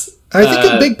nuts. I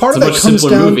think a big part of that comes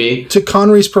down to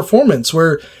Connery's performance,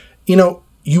 where, you know,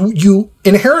 you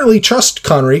inherently trust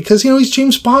Connery because, you know, he's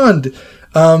James Bond.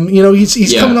 You know,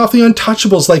 he's coming off The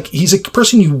Untouchables. Like, he's a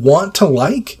person you want to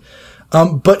like,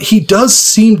 but he does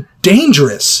seem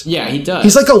dangerous. Yeah, he does.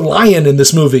 He's like a lion in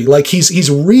this movie. Like,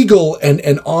 he's regal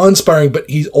and awe-inspiring, but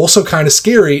he's also kind of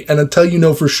scary. And until you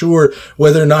know for sure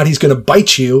whether or not he's going to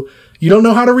bite you, you don't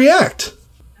know how to react.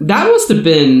 That must have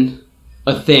been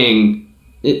a thing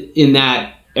in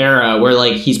that era where,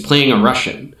 like, he's playing a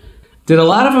Russian. Did a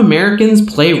lot of Americans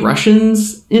play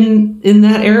Russians in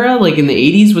that era? Like, in the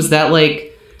 80s? Was that,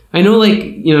 like... I know, like,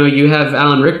 you know, you have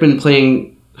Alan Rickman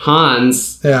playing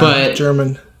Hans, but...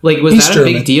 German. Like, was that a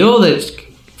big deal that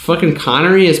fucking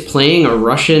Connery is playing a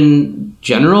Russian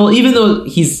general? Even though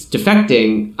he's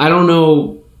defecting, I don't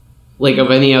know, like, of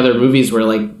any other movies where,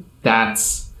 like,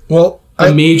 that's... Well,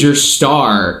 a major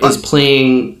star is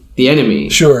playing the enemy.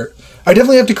 Sure. I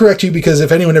definitely have to correct you, because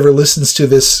if anyone ever listens to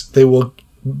this, they will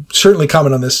certainly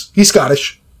comment on this. He's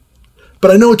Scottish.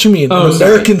 But I know what you mean. An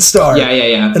American star.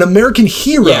 Yeah. An American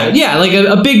hero. Yeah, like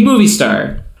a big movie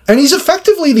star. And he's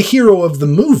effectively the hero of the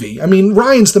movie. I mean,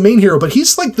 Ryan's the main hero, but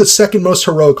he's like the second most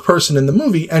heroic person in the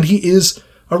movie, and he is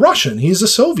a Russian. He's a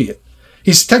Soviet.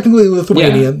 He's technically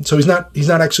Lithuanian, so he's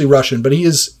not actually Russian, but he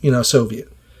is, Soviet.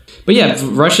 But yeah,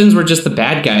 Russians were just the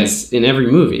bad guys in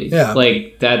every movie. Yeah.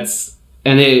 Like, that's...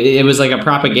 And it was like a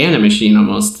propaganda machine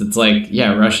almost. It's like,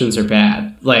 yeah, Russians are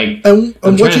bad. Like, and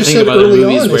what you said early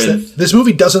on is that this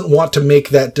movie doesn't want to make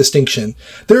that distinction.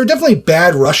 There are definitely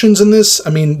bad Russians in this.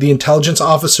 I mean, the intelligence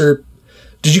officer...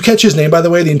 Did you catch his name, by the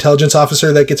way? The intelligence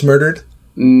officer that gets murdered?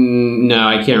 No,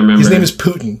 I can't remember. His name is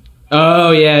Putin.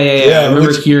 Oh, yeah. I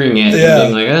remember hearing it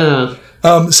and being like, oh...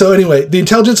 So anyway, the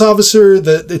intelligence officer,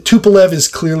 the Tupolev is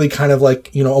clearly kind of like,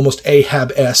 almost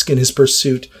Ahab-esque in his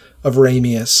pursuit of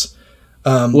Ramius.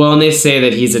 Well, and they say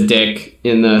that he's a dick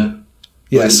in the...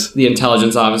 Yes. The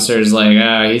intelligence officer is like,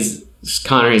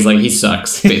 Connery's like, he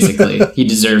sucks, basically. He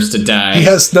deserves to die. He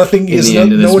has nothing, he has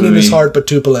no one in his heart but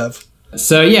Tupolev.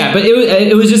 So, yeah, but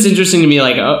it was just interesting to me,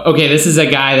 like, okay, this is a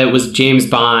guy that was James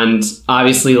Bond.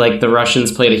 Obviously, like, the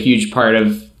Russians played a huge part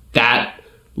of that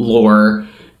lore.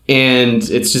 And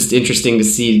it's just interesting to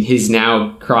see he's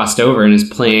now crossed over and is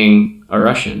playing a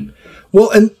Russian. Well,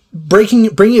 and bringing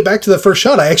it back to the first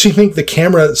shot, I actually think the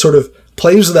camera sort of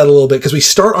plays with that a little bit because we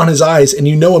start on his eyes and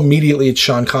immediately it's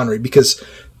Sean Connery because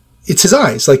it's his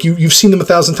eyes. Like you've seen them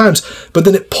 1,000 times, but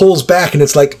then it pulls back and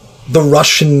it's like the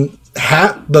Russian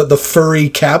hat, the furry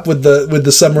cap with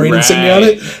the submarine insignia on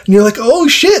it. And you're like, oh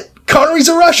shit, Connery's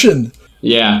a Russian.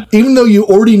 Yeah. Even though you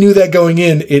already knew that going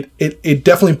in, it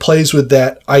definitely plays with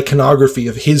that iconography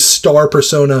of his star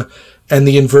persona and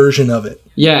the inversion of it.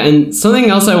 Yeah, and something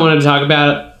else I wanted to talk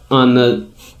about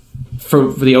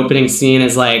for the opening scene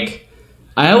is like,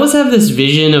 I always have this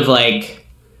vision of like,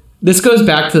 this goes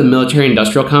back to the military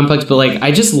industrial complex, but like,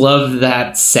 I just love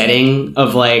that setting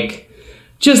of like,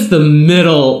 just the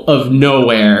middle of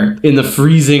nowhere in the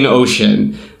freezing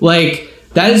ocean. Like,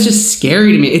 that is just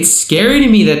scary to me. It's scary to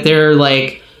me that there are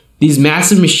like these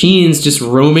massive machines just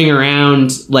roaming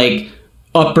around like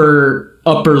upper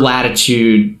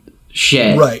latitude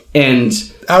shit. Right. And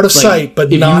out of sight,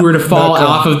 but if you were to fall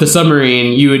off of the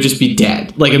submarine, you would just be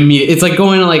dead. Like immediately. It's like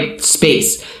going to like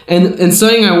space. And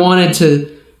something I wanted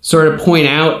to sort of point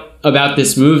out about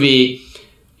this movie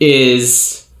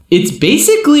is it's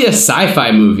basically a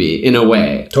sci-fi movie in a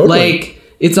way. Totally. Like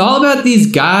it's all about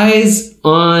these guys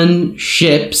on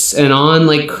ships and on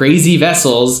like crazy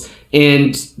vessels,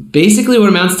 and basically what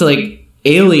amounts to like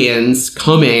aliens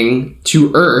coming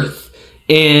to Earth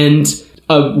and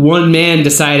one man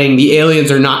deciding the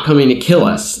aliens are not coming to kill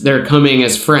us. They're coming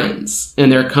as friends,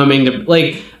 and they're coming to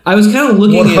like. I was kind of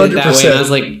looking 100%. At it that way, and I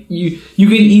was like, you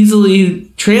could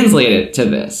easily translate it to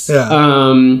this.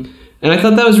 Yeah. And I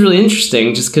thought that was really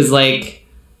interesting, just because like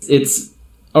it's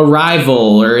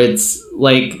Arrival or it's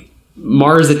like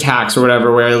Mars Attacks or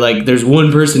whatever, where like there's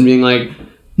one person being like,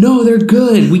 no, they're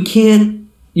good. We can't.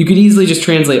 You could easily just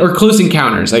translate, or Close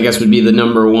Encounters, I guess, would be the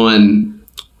number one.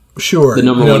 Sure. The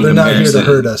number one. They're not here to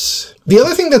hurt us. The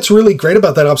other thing that's really great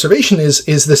about that observation is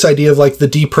this idea of like the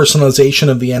depersonalization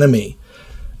of the enemy.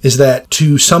 Is that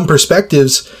to some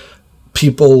perspectives,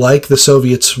 people like the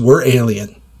Soviets were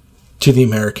alien to the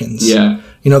Americans. Yeah.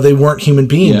 They weren't human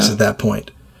beings at that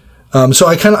point. So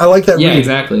I like that. Yeah,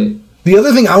 exactly. The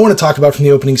other thing I want to talk about from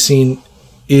the opening scene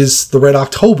is the Red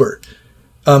October.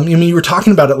 You were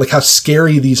talking about it, like how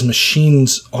scary these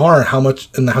machines are, how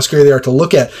scary they are to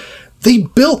look at. They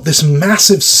built this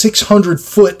massive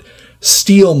 600-foot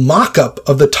steel mock-up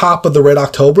of the top of the Red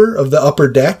October, of the upper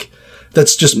deck,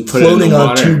 that's just floating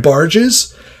on two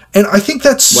barges. And I think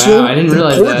that's so I didn't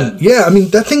realize important. That. Yeah, I mean,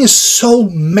 that thing is so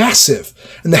massive.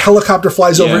 And the helicopter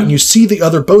flies over it, and you see the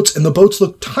other boats, and the boats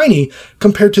look tiny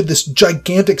compared to this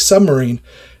gigantic submarine.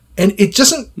 And it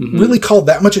doesn't really call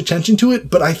that much attention to it,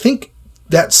 but I think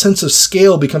that sense of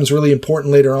scale becomes really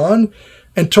important later on,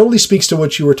 and totally speaks to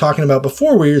what you were talking about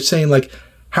before, where you're saying, like,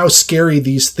 how scary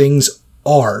these things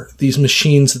are, these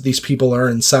machines that these people are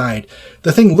inside.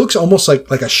 The thing looks almost like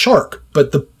a shark,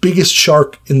 but the biggest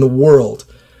shark in the world.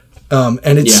 And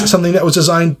it's something that was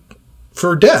designed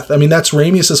for death. I mean, that's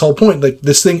Ramius' whole point. Like,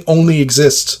 this thing only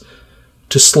exists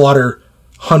to slaughter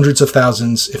hundreds of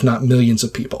thousands, if not millions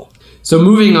of people. So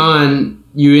moving on,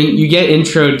 you get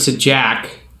introed to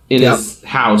Jack in his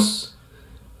house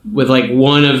with like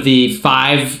one of the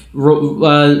 5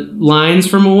 lines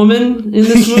from a woman in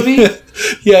this movie.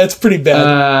 Yeah, it's pretty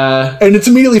bad. And it's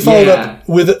immediately followed up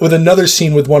with another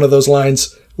scene with one of those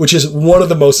lines, which is one of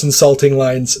the most insulting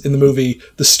lines in the movie.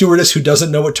 The stewardess who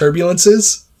doesn't know what turbulence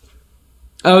is.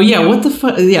 Oh, yeah, what the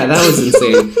fuck? Yeah, that was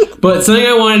insane. But something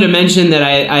I wanted to mention that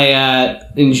I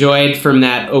enjoyed from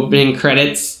that opening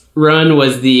credits run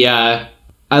was the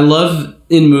I love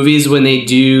in movies when they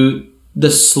do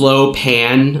the slow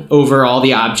pan over all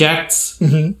the objects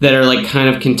that are like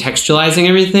kind of contextualizing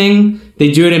everything.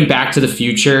 They do it in Back to the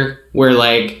Future where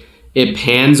like it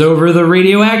pans over the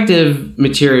radioactive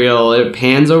material, it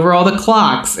pans over all the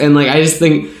clocks, and like I just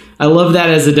think I love that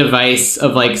as a device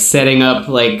of like setting up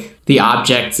like the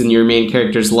objects in your main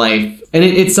character's life, and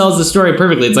it sells the story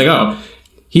perfectly. It's like, oh,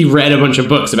 he read a bunch of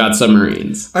books about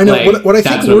submarines. I know. Like, what I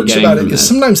think works about it is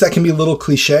sometimes that can be a little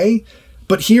cliche,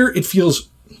 but here it feels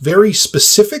very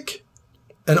specific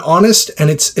and honest, and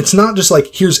it's not just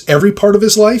like here's every part of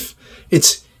his life.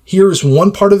 It's here's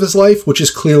one part of his life which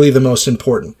is clearly the most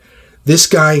important. This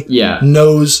guy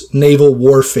knows naval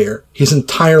warfare. His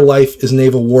entire life is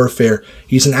naval warfare.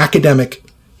 He's an academic.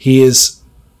 He is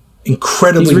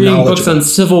incredibly He's reading knowledgeable. books on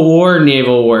Civil War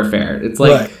naval warfare. It's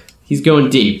like he's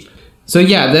going deep. So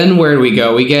yeah, then where do we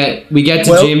go? We get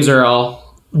to James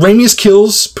Earl. Ramirez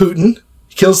kills Putin.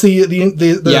 He kills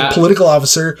the political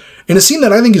officer in a scene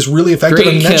that I think is really effective.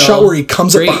 Great that shot where he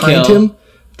comes up behind him,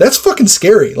 that's fucking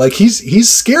scary. Like he's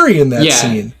scary in that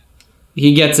scene.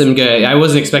 He gets him good. I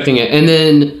wasn't expecting it. And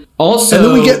then also,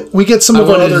 and then we get some of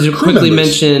our other crew members.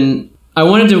 Mention. I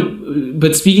wanted to,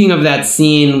 but speaking of that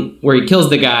scene where he kills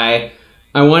the guy,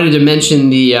 I wanted to mention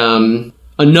the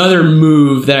another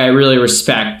move that I really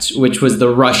respect, which was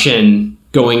the Russian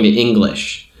going to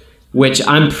English, which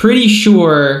I'm pretty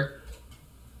sure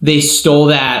they stole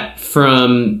that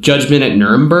from Judgment at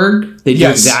Nuremberg. They do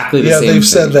exactly the same thing. Yeah, they've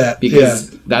said that. Because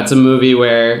that's a movie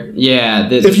where,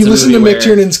 if you listen to Mick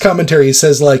Tiernan's commentary, he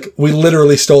says, like, we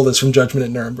literally stole this from Judgment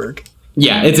at Nuremberg.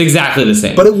 Yeah, it's exactly the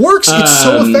same. But it works. It's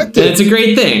so effective. And it's a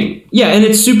great thing. Yeah, and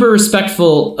it's super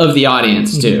respectful of the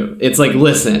audience, too. It's like,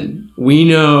 listen, we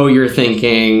know you're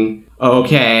thinking,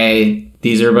 okay,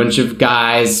 these are a bunch of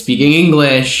guys speaking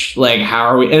English. Like, how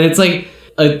are we? And it's like,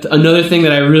 another thing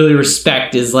that I really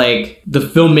respect is like the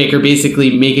filmmaker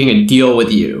basically making a deal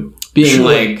with you, being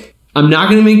like, I'm not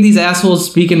going to make these assholes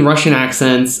speak in Russian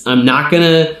accents. I'm not going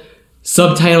to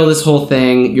subtitle this whole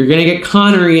thing. You're going to get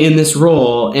Connery in this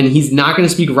role and he's not going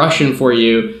to speak Russian for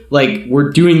you. Like, we're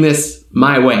doing this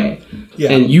my way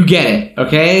and you get it.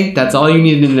 Okay. That's all you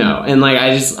needed to know. And like,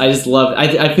 I just love,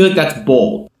 I feel like that's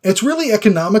bold. It's really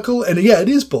economical and it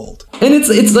is bold. And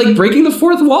it's like breaking the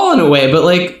fourth wall in a way, but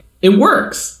like, it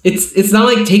works. It's not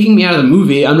like taking me out of the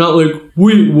movie. I'm not like,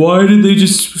 wait, why did they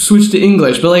just switch to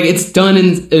English? But like, it's done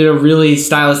in a really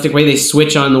stylistic way. They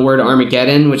switch on the word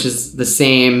Armageddon, which is the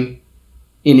same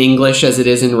in English as it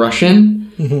is in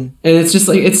Russian. And it's just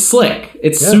like, it's slick.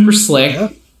 It's super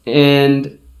slick.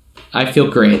 And I feel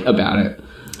great about it.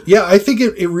 Yeah, I think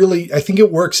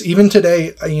it works. Even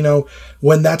today,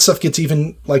 when that stuff gets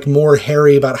even like more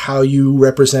hairy about how you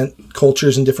represent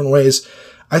cultures in different ways,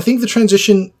 I think the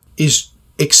transition is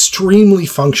extremely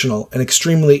functional and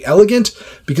extremely elegant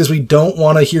because we don't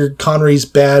want to hear Connery's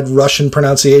bad Russian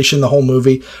pronunciation the whole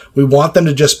movie. We want them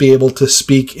to just be able to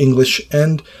speak English,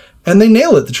 and they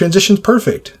nail it. The transition's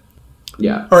perfect.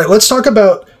 Yeah. All right, let's talk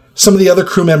about some of the other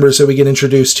crew members that we get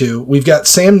introduced to. We've got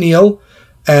Sam Neill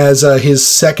as his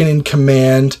second in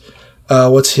command.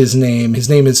 What's his name? His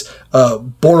name is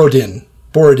Borodin.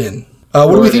 What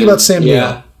do we think about Sam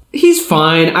Neill? He's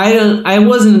fine. I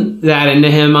wasn't that into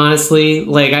him, honestly.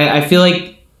 Like, I feel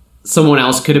like someone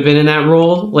else could have been in that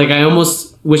role. Like, I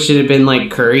almost wish it had been,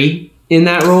 like, Curry in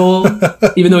that role.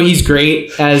 Even though he's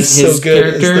great as his so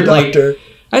good character. As the doctor.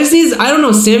 Like, I don't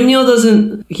know, Sam Neill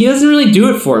doesn't really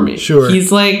do it for me. Sure. He's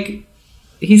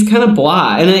kind of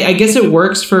blah. And I guess it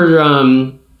works for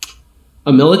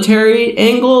a military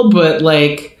angle, but,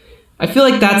 like, I feel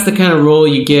like that's the kind of role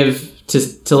you give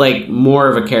to like more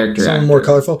of a character actor. More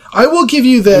colorful. I will give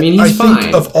you that. I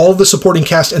think of all the supporting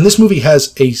cast, and this movie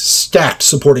has a stacked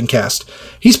supporting cast,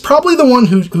 he's probably the one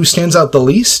who stands out the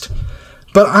least.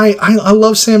 But I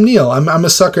love Sam Neill. I'm a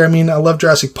sucker. I mean, I love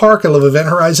Jurassic Park. I love Event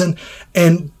Horizon.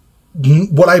 And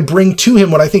what I bring to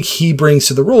him, what I think he brings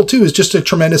to the role too, is just a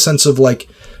tremendous sense of like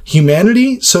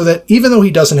humanity, so that even though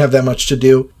he doesn't have that much to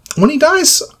do, when he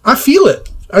dies, I feel it.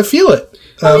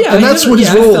 And that's what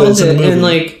his role is in the movie. And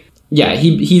like, yeah,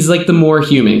 he's like the more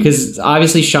human, because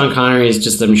obviously Sean Connery is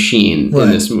just a machine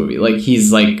in this movie. Like,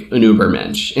 he's like an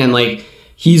Ubermensch, and like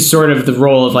he's sort of the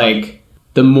role of like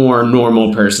the more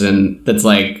normal person that's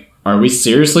like, are we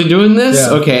seriously doing this?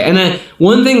 Yeah. Okay. And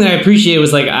one thing that I appreciate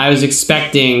was like, I was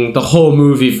expecting the whole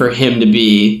movie for him to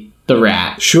be the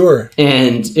rat. Sure.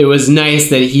 And it was nice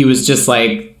that he was just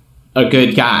like a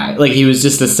good guy. Like, he was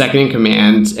just a second in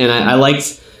command, and I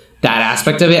liked that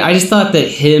aspect of it. I just thought that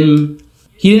he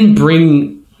didn't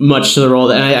bring much to the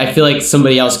role, and I feel like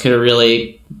somebody else could have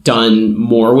really done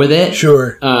more with it.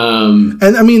 Sure. And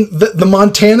I mean, the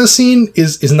Montana scene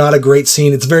is not a great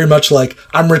scene. It's very much like,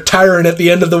 I'm retiring at the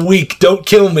end of the week. Don't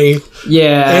kill me.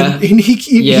 Yeah. And he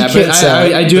can't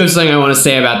say. I do have something I want to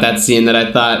say about that scene that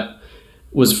I thought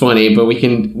was funny, but we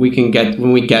can get,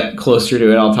 when we get closer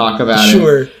to it, I'll talk about it.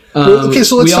 Sure. Okay,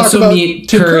 so let's talk about meet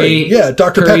Tim Curry. Yeah,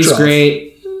 Dr. Curry's Petrov. Great.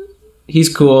 He's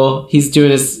cool. He's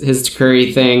doing his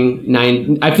Curry thing.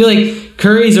 I feel like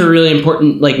Curry's a really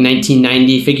important, like,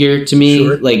 1990 figure to me.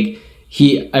 Sure. Like,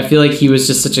 I feel like he was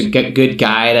just such a good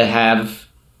guy to have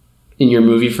in your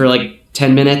movie for like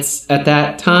 10 minutes at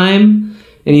that time.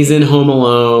 And he's in Home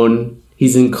Alone.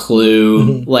 He's in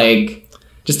Clue. Like,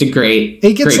 just a great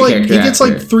character. He gets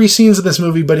like 3 scenes in this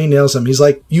movie, but he nails them. He's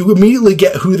like, you immediately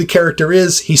get who the character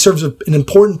is. He serves an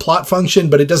important plot function,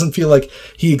 but it doesn't feel like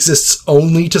he exists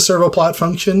only to serve a plot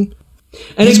function.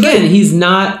 And again, he's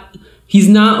not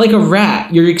like a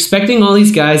rat. You're expecting all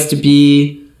these guys to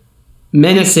be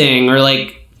menacing or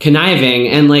like conniving,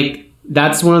 and like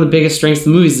that's one of the biggest strengths of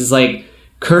the movies is like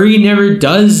Curry never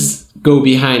does go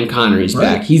behind Connery's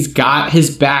back. He's got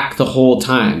his back the whole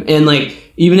time, and like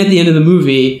even at the end of the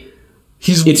movie,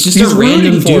 it's just a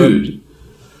random dude.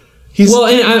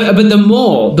 But the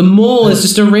mole is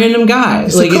just a random guy.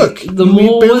 He's like a cook. The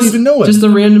mole barely was even know him. Just a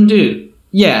random dude.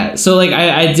 Yeah. So like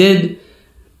I did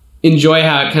enjoy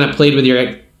how it kind of played with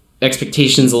your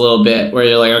expectations a little bit, where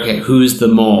you're like, okay, who's the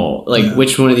mole? Like,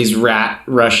 which one of these rat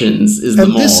Russians is the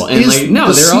mole? And like,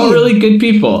 no, they're all really good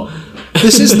people.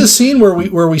 This is the scene where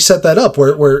we set that up,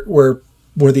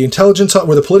 where the intelligence,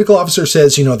 where the political officer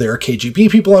says, you know, there are KGB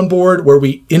people on board, where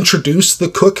we introduce the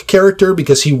cook character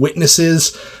because he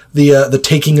witnesses the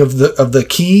taking of the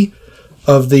key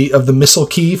of the missile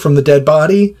key from the dead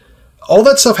body. All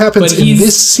that stuff happens in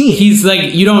this scene. He's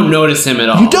like, you don't notice him at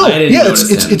all. You don't.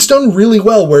 It's done really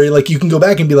well, where like you can go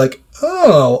back and be like,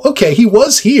 oh, okay, he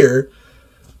was here,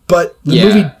 but the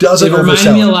movie doesn't oversell it. It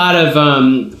reminded me a lot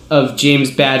of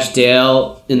James Badge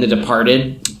Dale in The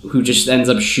Departed, who just ends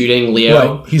up shooting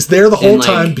Leo. Right. He's there the whole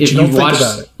time, but you don't think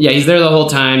about it. Yeah, he's there the whole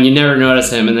time. You never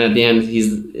notice him, and then at the end,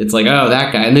 it's like, oh,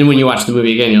 that guy. And then when you watch the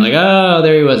movie again, you're like, oh,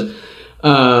 there he was.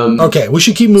 Okay, we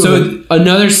should keep moving. So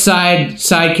another side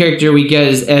character we get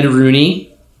is Ed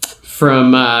Rooney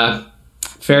from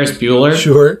Ferris Bueller.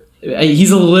 Sure.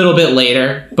 He's a little bit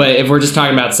later, but if we're just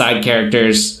talking about side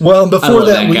characters, well, before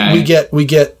that we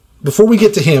get before we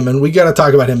get to him, and we got to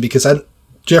talk about him because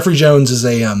Jeffrey Jones is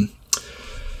a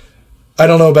I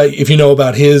don't know if you know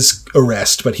about his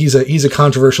arrest, but he's a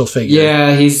controversial figure.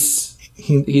 Yeah, he's a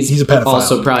pedophile.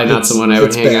 Also, probably not someone I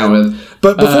would hang out with.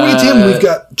 But before we get to him, we've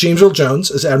got James Earl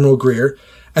Jones as Admiral Greer,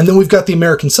 and then we've got the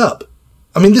American sub.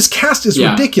 I mean, this cast is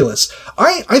ridiculous.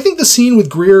 I think the scene with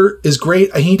Greer is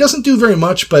great. He doesn't do very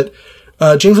much, but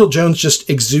James Earl Jones just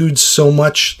exudes so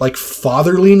much like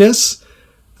fatherliness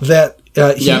that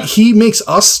he makes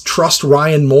us trust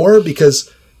Ryan more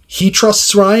because he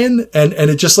trusts Ryan, and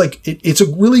it just like it's a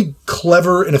really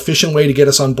clever and efficient way to get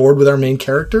us on board with our main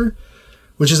character,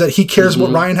 which is that he cares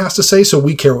what Ryan has to say, so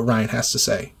we care what Ryan has to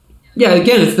say. Yeah,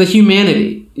 again, it's the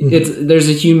humanity. There's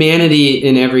a humanity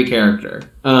in every character.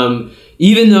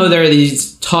 Even though they're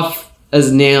these tough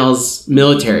as nails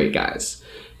military guys.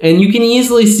 And you can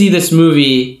easily see this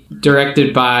movie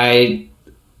directed by,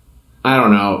 I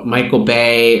don't know, Michael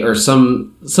Bay or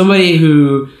somebody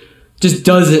who just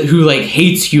does it, who like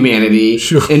hates humanity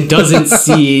and doesn't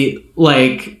see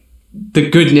like the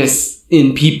goodness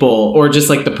in people or just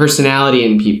like the personality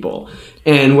in people.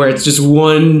 And where it's just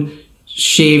one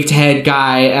shaved head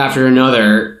guy after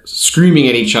another screaming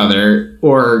at each other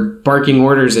or barking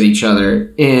orders at each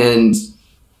other, and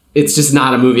it's just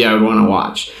not a movie I would want to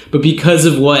watch. But because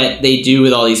of what they do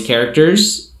with all these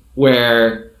characters,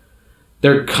 where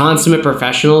they're consummate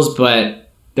professionals, but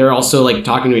they're also like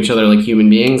talking to each other like human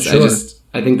beings,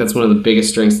 I think that's one of the biggest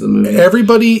strengths of the movie.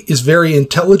 Everybody is very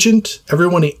intelligent.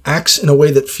 Everyone acts in a way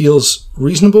that feels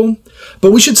reasonable.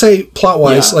 But we should say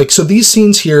plot-wise, so these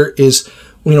scenes here is,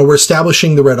 we're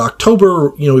establishing the Red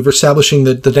October, we're establishing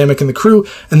the dynamic in the crew,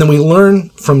 and then we learn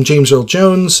from James Earl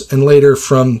Jones and later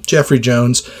from Jeffrey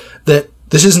Jones that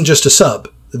this isn't just a sub.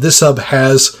 This sub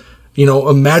has,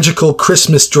 a magical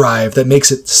Christmas drive that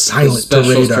makes it silent to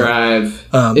radar. Special drive.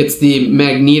 It's the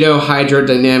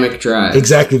magneto-hydrodynamic drive.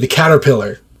 Exactly, the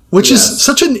Caterpillar, which is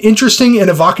such an interesting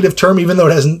and evocative term, even though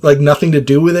it has like nothing to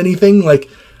do with anything. Like,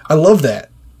 I love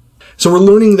that. So we're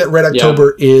learning that Red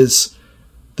October is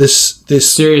this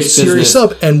serious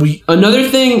sub, and another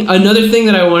thing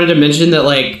that I wanted to mention that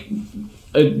like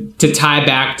to tie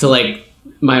back to like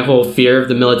my whole fear of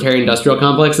the military industrial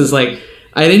complex is like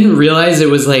I didn't realize it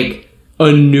was like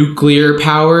a nuclear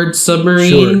powered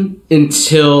submarine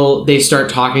until they start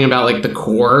talking about like the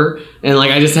core. And like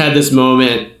I just had this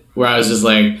moment where I was just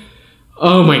like,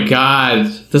 oh my god,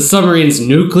 the submarine's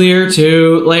nuclear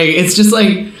too. Like it's just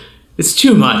like it's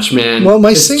too much, man. Well,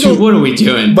 what are we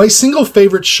doing? My single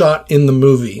favorite shot in the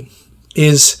movie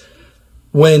is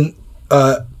when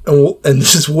and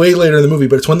this is way later in the movie,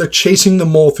 but it's when they're chasing the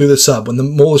mole through the sub, when the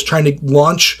mole is trying to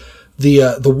launch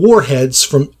the warheads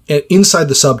from inside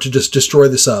the sub to just destroy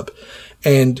the sub,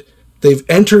 and they've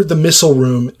entered the missile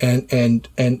room, and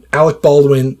Alec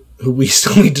Baldwin, who we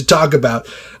still need to talk about,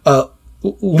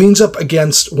 leans up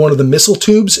against one of the missile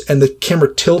tubes, and the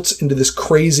camera tilts into this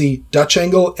crazy Dutch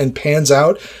angle and pans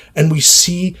out, and we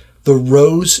see the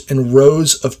rows and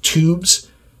rows of tubes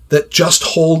that just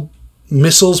hold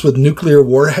missiles with nuclear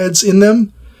warheads in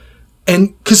them.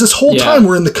 And because this whole time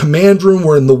we're in the command room,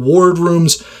 we're in the ward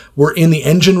rooms, we're in the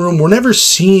engine room, we're never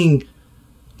seeing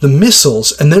the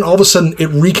missiles, and then all of a sudden it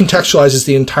recontextualizes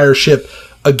the entire ship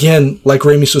again, like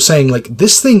Ramis was saying, like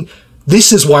this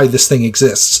is why this thing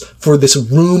exists, for this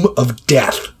room of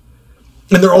death.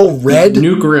 And they're all red.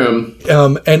 Nuke room.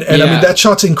 And I mean, that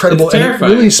shot's incredible, and it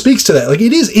really speaks to that. Like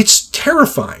it's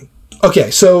terrifying.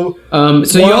 Okay, so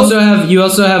you also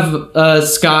have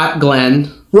Scott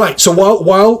Glenn. Right. So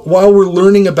while we're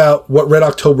learning about what Red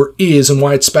October is and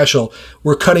why it's special,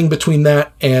 we're cutting between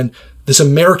that and this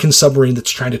American submarine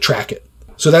that's trying to track it.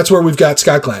 So that's where we've got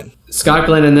Scott Glenn. Scott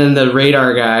Glenn, and then the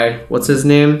radar guy. What's his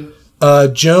name?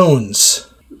 Jones.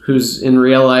 Who's in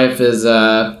real life is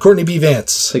Courtney B.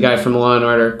 Vance. The guy from Law and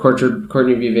Order.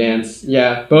 Courtney B. Vance.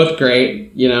 Yeah, both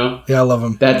great, you know. Yeah, I love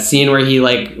him. That scene where he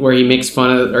makes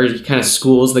fun of, or he kind of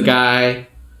schools the guy.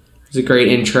 It's a great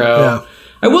intro. Yeah.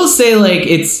 I will say, like,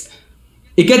 it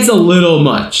gets a little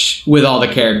much with all the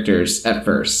characters at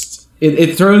first.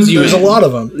 It throws you There's in. A lot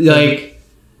of them. Like,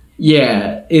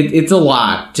 yeah, it's a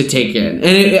lot to take in.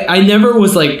 And I never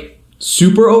was, like,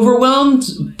 super overwhelmed,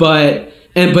 but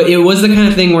it was the kind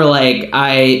of thing where, like,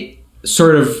 I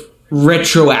sort of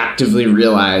retroactively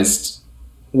realized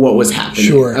what was happening.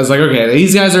 Sure. I was like, okay,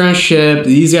 these guys are on a ship,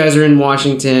 these guys are in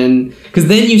Washington. Because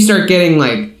then you start getting,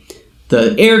 like,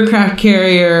 the aircraft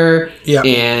carrier,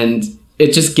 and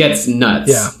it just gets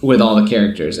nuts with all the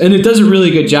characters. And it does a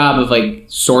really good job of, like,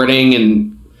 sorting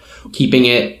and keeping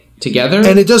it together.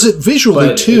 And it does it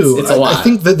visually, too. It's a lot. I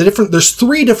think that there's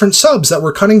 3 different subs that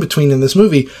we're cutting between in this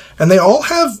movie, and they all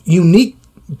have unique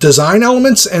design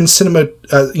elements and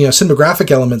cinematographic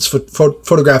elements,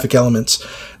 photographic elements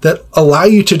that allow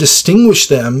you to distinguish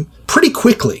them pretty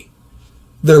quickly.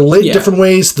 They're lit different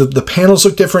ways. The panels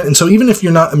look different. And so even if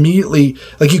you're not immediately,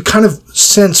 like, you kind of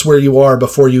sense where you are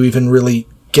before you even really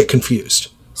get confused.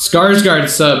 Skarsgård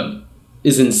sub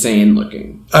is insane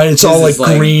looking. It's all like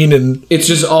green, and it's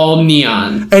just all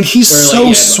neon. And he's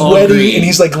so sweaty, and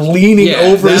he's like leaning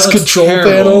over his control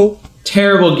panel.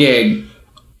 Terrible gig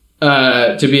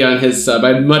to be on his sub.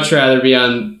 I'd much rather be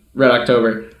on Red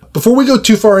October. Before we go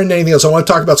too far into anything else, I want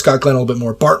to talk about Scott Glenn a little bit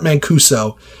more. Bart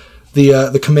Mancuso,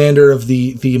 the commander of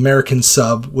the American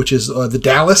sub, which is the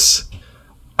Dallas.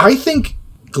 I think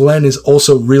Glenn is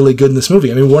also really good in this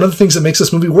movie. I mean, one of the things that makes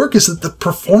this movie work is that the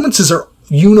performances are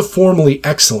uniformly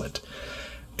excellent.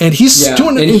 And he's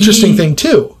doing an interesting thing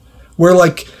too, where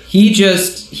like he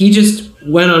just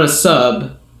went on a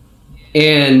sub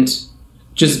and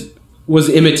just was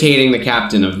imitating the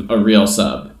captain of a real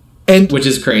sub. And which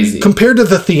is crazy. Compared to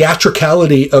the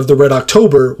theatricality of the Red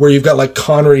October, where you've got like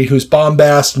Connery, who's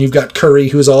bombast, and you've got Curry,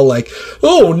 who's all like,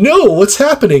 oh no, what's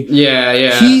happening?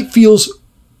 Yeah. He feels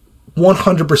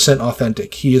 100%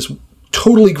 authentic. He is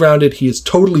totally grounded. He is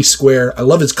totally square. I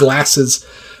love his glasses.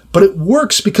 But it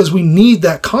works because we need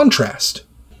that contrast.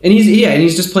 And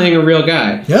he's just playing a real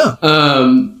guy. Yeah.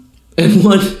 And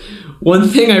one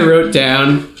thing I wrote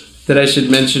down that I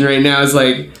should mention right now is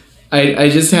like, I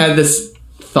just had this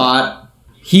thought.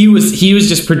 He was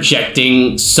just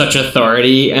projecting such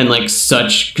authority and like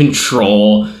such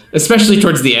control, especially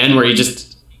towards the end where he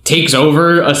just takes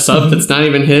over a sub that's not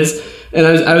even his. And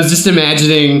I was just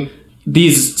imagining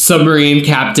these submarine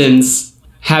captains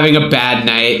having a bad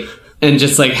night and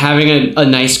just like having a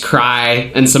nice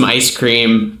cry and some ice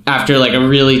cream after like a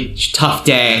really tough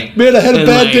day. Man, I had a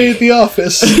bad day at the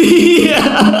office.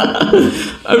 Yeah.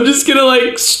 I'm just gonna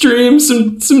like stream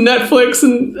some Netflix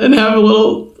and have a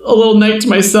little night to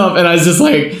myself. And I was just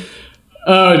like,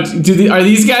 oh, are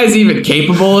these guys even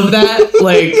capable of that?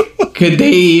 Like, could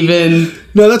they even?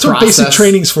 No, that's what basic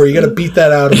training's for. You got to beat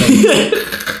that out of them.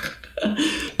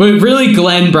 But really,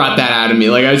 Glenn brought that out of me.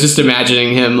 Like, I was just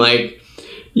imagining him like,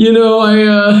 you know,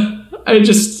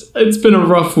 It's been a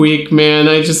rough week, man.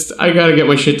 I gotta get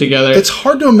my shit together. It's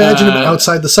hard to imagine him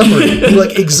outside the submarine. He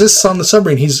like exists on the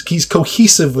submarine. He's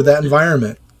cohesive with that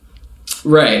environment.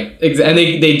 Right. And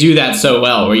they do that so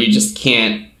well where you just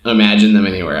can't imagine them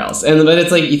anywhere else. But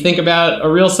it's like you think about a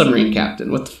real submarine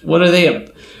captain. What are they?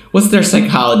 What's their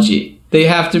psychology? They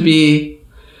have to be.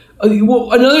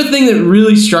 Well, another thing that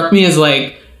really struck me is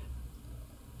like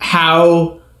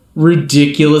how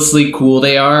ridiculously cool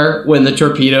they are when the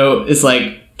torpedo is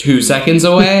like 2 seconds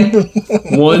away,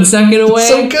 1 second away.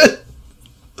 So good.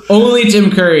 Only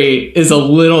Tim Curry is a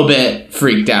little bit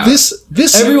freaked out.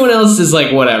 Everyone else is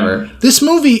like whatever. This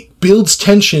movie builds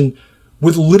tension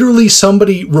with literally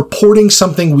somebody reporting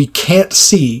something we can't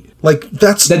see. Like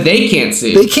that they can't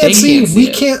see. They can't see.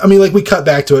 We can't. I mean, like we cut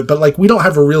back to it, but like we don't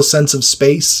have a real sense of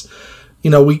space.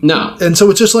 No. And so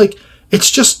it's just like. It's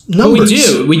just numbers.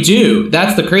 But we do.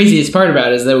 That's the craziest part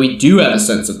about it, is that we do have a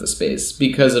sense of the space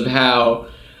because of how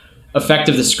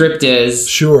effective the script is.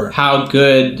 Sure. How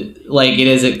good like it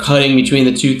is at cutting between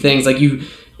the two things. Like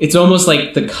it's almost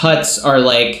like the cuts are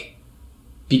like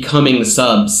becoming the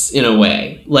subs in a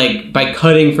way. Like by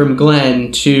cutting from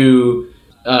Glenn to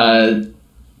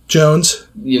Jones.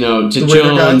 To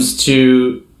Jones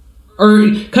to.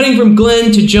 Or cutting from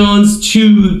Glenn to Jones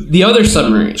to the other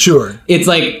submarine. Sure. It's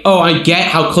like, oh, I get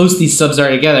how close these subs are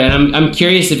together. And I'm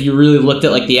curious if you really looked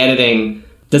at like the editing,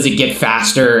 does it get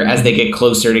faster as they get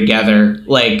closer together?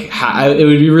 Like, it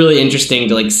would be really interesting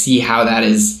to like see how that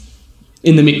is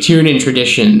in the McTiernan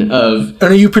tradition of. And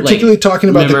are you particularly talking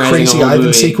about the Crazy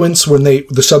Ivan sequence when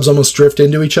the subs almost drift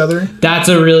into each other? That's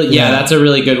a really, that's a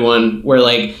really good one where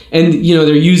like, and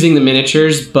they're using the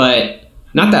miniatures, but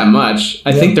not that much.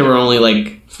 I think there were only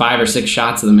like 5 or 6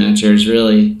 shots of the miniatures,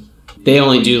 really. They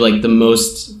only do like the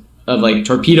most of like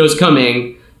torpedoes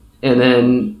coming and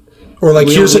then... Or like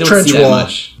here's a trench wall.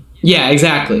 Yeah,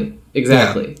 exactly.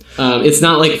 Yeah. It's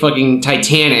not like fucking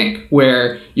Titanic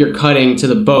where you're cutting to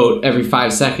the boat every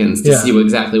 5 seconds to see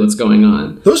exactly what's going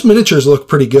on. Those miniatures look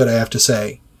pretty good, I have to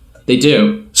say. They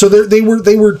do. So they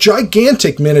were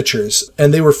gigantic miniatures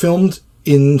and they were filmed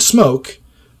in smoke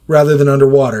rather than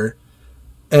underwater.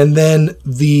 And then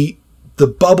the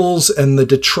bubbles and the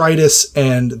detritus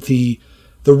and the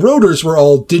rotors were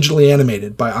all digitally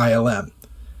animated by ILM.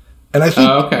 And I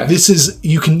think this is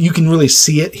you can really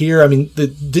see it here. I mean, the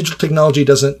digital technology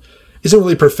isn't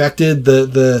really perfected.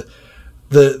 The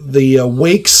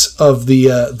wakes of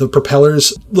the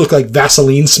propellers look like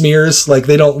Vaseline smears. Like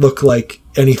they don't look like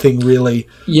anything really.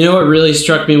 You know what really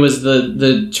struck me was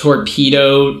the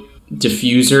torpedo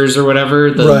diffusers or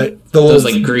whatever. Right. Those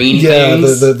like green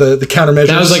things. The countermeasures.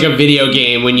 That was like a video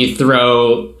game when you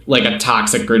throw like a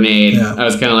toxic grenade. Yeah. I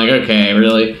was kind of like, okay,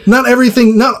 really?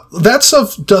 That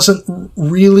stuff doesn't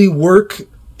really work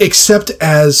except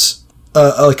as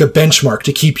like a benchmark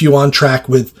to keep you on track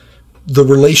with the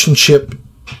relationship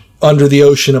under the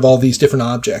ocean of all these different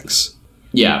objects.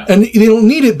 Yeah. And they don't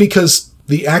need it because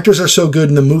the actors are so good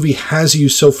and the movie has you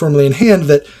so firmly in hand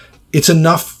that it's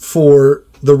enough for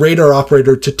the radar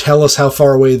operator to tell us how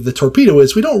far away the torpedo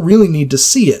is. We don't really need to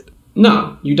see it.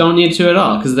 No, you don't need to at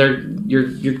all because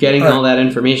you're getting all that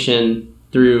information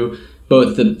through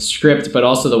both the script but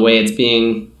also the way it's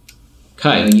being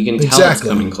cut. Like you can tell it's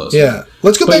coming closer. Yeah,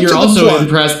 let's go back to the plot. But you're also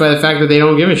impressed by the fact that they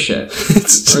don't give a shit,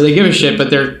 or they give a shit, but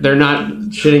they're not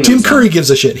shitting. Tim Curry gives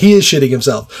a shit. He is shitting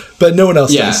himself, but no one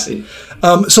else does.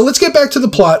 So let's get back to the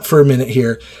plot for a minute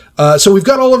here. So we've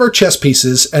got all of our chess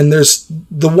pieces, and there's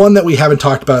the one that we haven't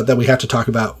talked about that we have to talk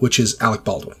about, which is Alec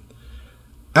Baldwin.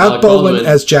 Alec Baldwin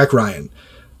as Jack Ryan.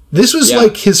 This was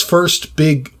like his first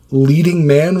big leading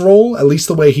man role, at least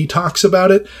the way he talks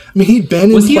about it. I mean, he'd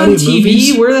been in plenty of movies. Was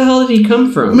he on TV? Where the hell did he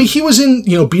come from? I mean, he was in,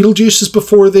 Beetlejuice is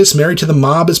before this, Married to the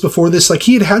Mob is before this. Like,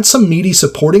 he had some meaty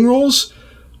supporting roles,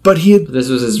 but this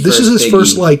was his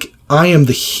first, like, I am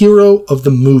the hero of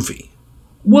the movie.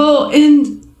 Well,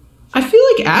 and I feel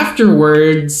like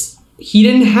afterwards, he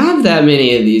didn't have that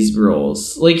many of these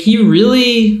roles. Like, he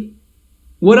really...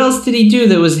 What else did he do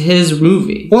that was his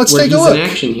movie? Well, let's take a look. He's an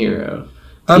action hero.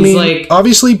 I mean, like,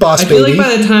 obviously, Boss Baby. I feel like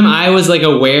by the time I was, like,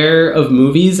 aware of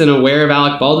movies and aware of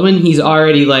Alec Baldwin, he's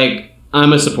already, like,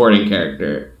 I'm a supporting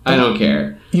character. I don't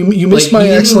care. You missed my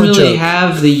excellent joke. He didn't really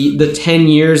have the 10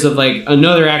 years of, like,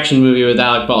 another action movie with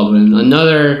Alec Baldwin,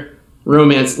 another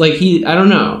romance. Like, I don't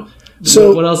know.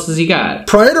 So what else has he got?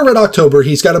 Prior to Red October,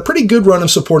 he's got a pretty good run of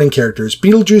supporting characters.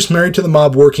 Beetlejuice, Married to the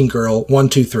Mob, Working Girl, 1,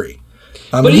 2, 3.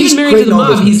 But even Married to the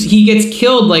Mob, he gets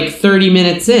killed like 30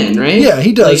 minutes in, right? Yeah,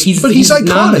 he does. Like, but he's iconic.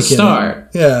 Not a star.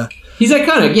 Yeah. He's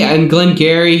iconic, yeah. And Glenn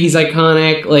Gary, he's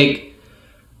iconic. Like,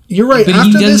 you're right. But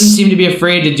he doesn't seem to be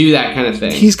afraid to do that kind of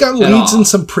thing. He's got leads in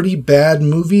some pretty bad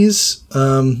movies.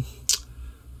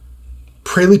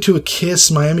 Prelude to a Kiss,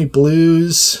 Miami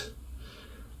Blues.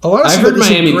 I've heard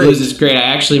Miami Blues is great. I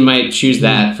actually might choose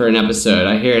that for an episode.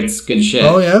 I hear it's good shit.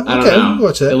 Oh, yeah? I don't know.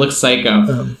 Watch that. It looks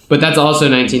psycho. But that's also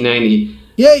 1990.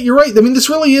 Yeah, you're right. I mean, this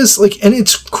really is, like, and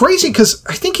it's crazy because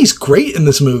I think he's great in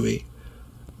this movie.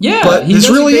 Yeah, but this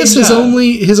really is his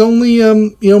only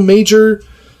major,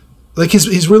 like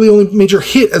his really only major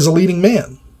hit as a leading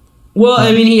man. Well,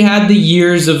 I mean, he had the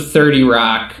years of 30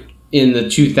 Rock in the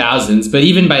 2000s, but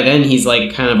even by then he's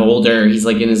like kind of older. He's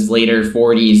like in his later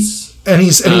 40s. And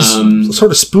he's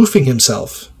sort of spoofing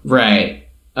himself. Right.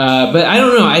 But I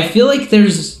don't know. I feel like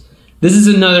this is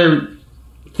another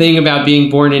thing about being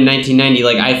born in 1990.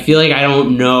 Like, I feel like I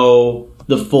don't know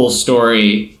the full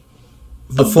story.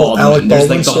 The full Alec Baldwin There's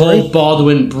like the whole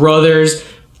Baldwin brothers.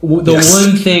 The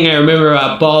one thing I remember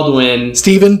about Baldwin...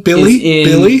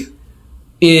 Billy?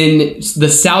 In the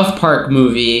South Park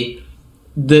movie,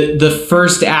 the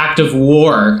first act of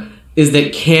war is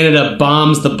that Canada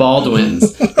bombs the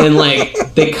Baldwins. And, like,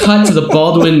 they cut to the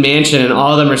Baldwin mansion and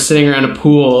all of them are sitting around a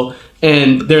pool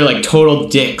and they're, like, total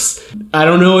dicks. I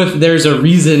don't know if there's a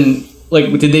reason... Like,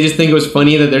 did they just think it was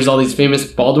funny that there's all these famous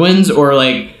Baldwins? Or,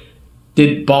 like,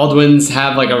 did Baldwins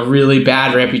have, like, a really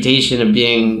bad reputation of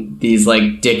being these, like,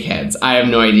 dickheads? I have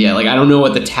no idea. Like, I don't know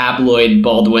what the tabloid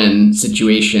Baldwin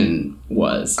situation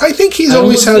was. I think he's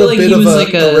always had a bit of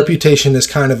a reputation as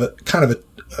kind of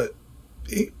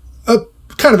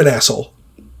an asshole.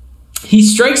 He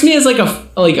strikes me as like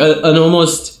an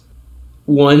almost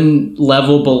one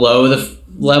level below the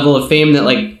level of fame that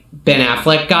like Ben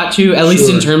Affleck got to, at least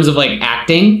in terms of like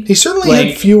acting. He certainly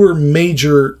had fewer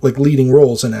major like leading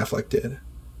roles than Affleck did.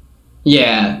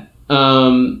 Yeah.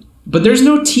 But there's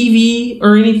no TV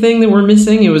or anything that we're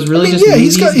missing. It was really just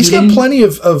movies. he's got plenty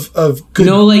of good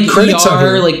like credits on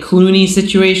here. like Clooney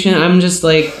situation. I'm just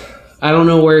like, I don't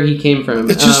know where he came from.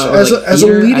 It's just as a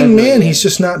leading man, he's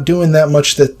just not doing that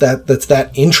much that's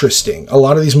that interesting. A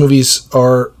lot of these movies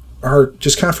are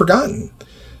just kind of forgotten.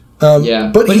 But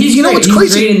he's great. What's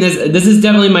crazy? Great in this. This is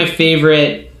definitely my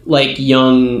favorite like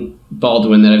young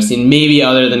Baldwin that I've seen. Maybe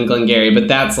other than Glengarry, but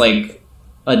that's like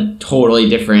a totally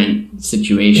different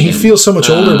situation. He feels so much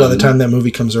older by the time that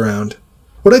movie comes around.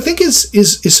 What I think is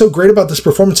so great about this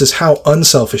performance is how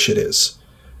unselfish it is.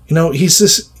 You know, he's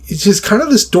just kind of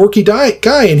this dorky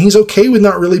guy, and he's okay with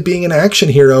not really being an action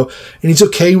hero, and he's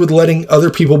okay with letting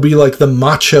other people be like the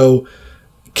macho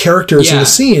characters in the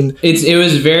scene. It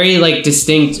was very like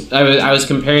distinct. I was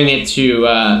comparing it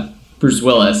to Bruce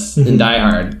Willis in Die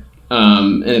Hard,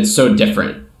 and it's so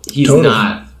different. He's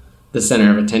not the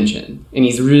center of attention, and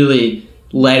he's really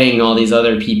letting all these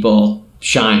other people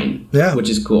shine, which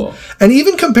is cool. And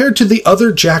even compared to the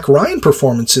other Jack Ryan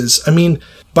performances, I mean,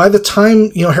 by the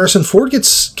time Harrison Ford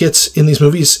gets in these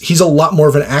movies, he's a lot more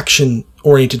of an action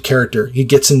oriented character. He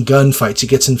gets in gunfights, he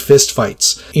gets in fist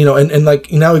fights, and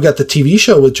like now we've got the TV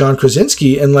show with John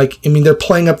Krasinski, and like, I mean, they're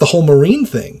playing up the whole Marine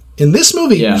thing. In this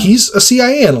movie, he's a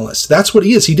CIA analyst. That's what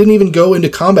he is. He didn't even go into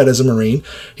combat as a Marine.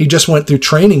 He just went through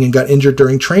training and got injured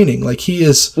during training. Like, he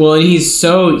is... Well, and he's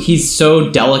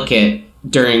so delicate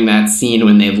during that scene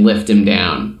when they lift him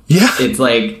down. Yeah. It's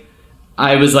like,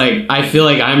 I was like, I feel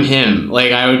like I'm him.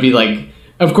 Like, I would be like...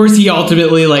 Of course, he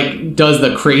ultimately, like, does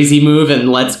the crazy move and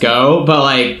lets go. But,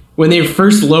 like, when they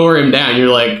first lower him down, you're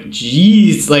like,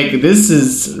 geez, like, this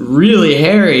is really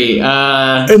hairy.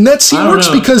 And that scene works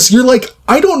because you're like,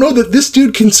 I don't know that this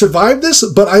dude can survive this,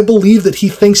 but I believe that he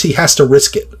thinks he has to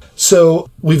risk it. So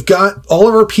we've got all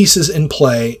of our pieces in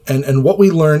play, and what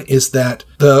we learn is that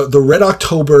the Red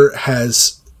October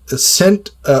has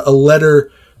sent a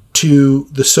letter to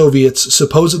the Soviets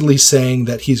supposedly saying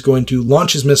that he's going to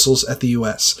launch his missiles at the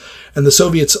U.S. And the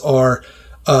Soviets are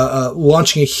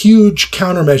launching a huge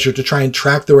countermeasure to try and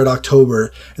track the Red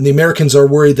October. And the Americans are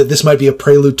worried that this might be a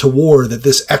prelude to war, that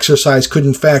this exercise could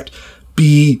in fact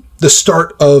be the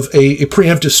start of a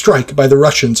preemptive strike by the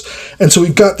Russians. And so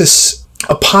we've got this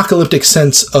apocalyptic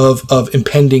sense of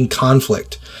impending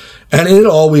conflict. And in it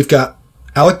all, we've got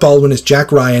Alec Baldwin as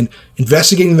Jack Ryan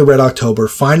investigating the Red October,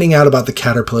 finding out about the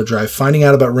Caterpillar Drive, finding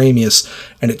out about Ramius,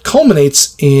 and it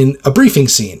culminates in a briefing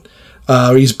scene.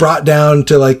 He's brought down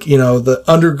to, like, the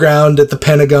underground at the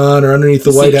Pentagon or underneath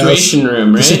the White House. Situation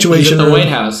room, right? The Situation Room. The White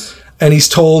House. And he's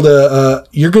told,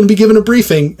 you're going to be given a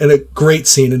briefing, and a great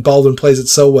scene, and Baldwin plays it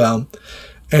so well.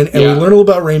 And we learn all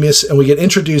about Ramius, and we get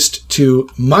introduced to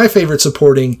my favorite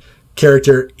supporting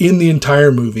character in the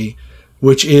entire movie,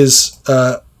 which is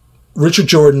Richard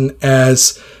Jordan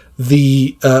as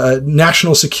the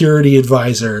national security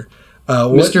advisor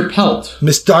Mr. Pelt.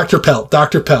 Dr. Pelt.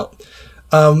 Dr. Pelt.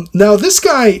 Now this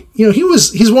guy,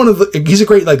 he's a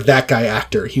great like that guy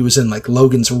actor. He was in like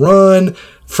Logan's Run,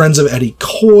 Friends of Eddie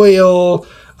Coyle.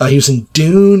 He was in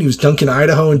Dune. He was Duncan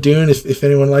Idaho in Dune. If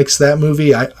anyone likes that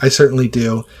movie, I certainly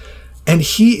do. And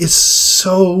he is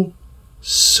so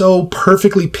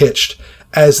perfectly pitched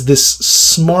as this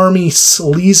smarmy,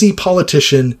 sleazy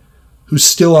politician who's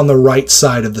still on the right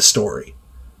side of the story.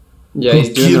 Yeah, he's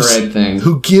doing the right thing.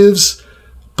 Who gives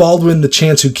Baldwin the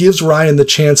chance, who gives Ryan the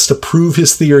chance to prove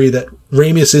his theory that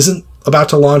Ramius isn't about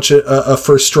to launch a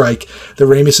first strike, that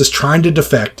Ramius is trying to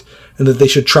defect, and that they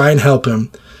should try and help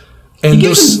him. And he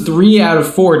gives him 3 out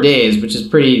of 4 days, which is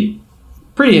pretty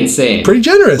insane. Pretty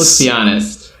generous. Let's be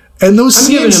honest. And those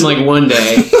I'm giving him like 1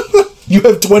 day. You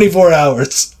have 24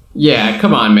 hours. Yeah,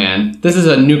 come on, man. This is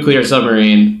a nuclear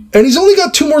submarine. And he's only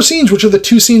got 2 more scenes, which are the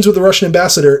 2 scenes with the Russian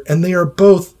ambassador, and they are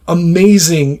both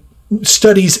amazing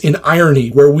studies in irony,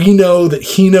 where we know that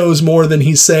he knows more than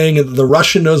he's saying, and the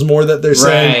Russian knows more that they're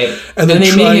saying. And they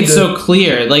make it so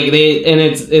clear. Like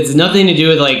it's nothing to do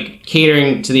with like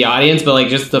catering to the audience, but like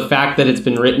just the fact that it's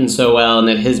been written so well and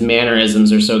that his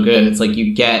mannerisms are so good. It's like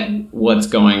you get what's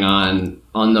going on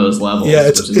those levels. Yeah,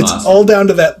 it's awesome. All down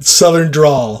to that southern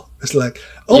drawl. It's like,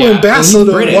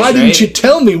 Ambassador, British, why didn't you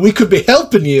tell me we could be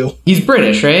helping you? He's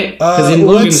British, right? Because in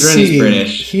Logan's Run, he's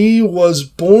British. He was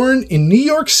born in New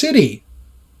York City.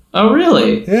 Oh,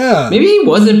 really? Yeah. Maybe he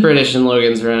wasn't British in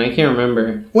Logan's Run. I can't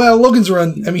remember. Well, Logan's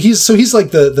Run. I mean, he's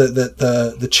like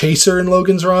the chaser in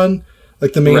Logan's Run,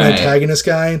 like the main antagonist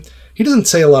guy. He doesn't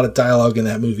say a lot of dialogue in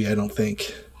that movie, I don't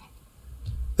think.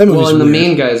 That movie's and the weird.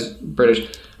 main guy's British,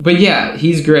 but yeah,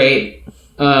 he's great.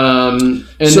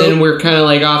 Then we're kind of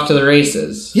like off to the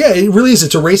races. Yeah, it really is.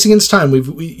 It's a race against time.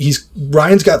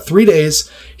 Ryan's got 3 days.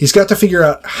 He's got to figure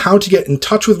out how to get in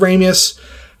touch with Ramius,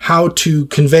 how to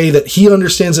convey that he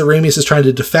understands that Ramius is trying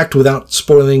to defect without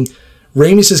spoiling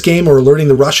Ramius's game or alerting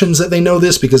the Russians that they know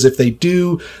this, because if they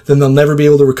do, then they'll never be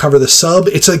able to recover the sub.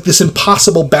 It's like this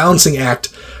impossible balancing act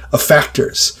of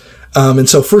factors. And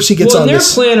so first he gets on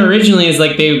this. Their plan originally is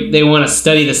like they want to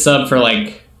study the sub for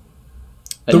like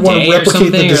a day or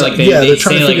something, or like they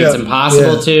say like it's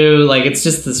impossible to. Like it's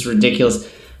just this ridiculous.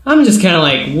 I'm just kind of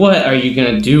like, what are you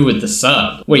going to do with the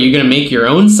sub? What, you're going to make your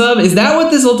own sub? Is that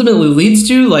what this ultimately leads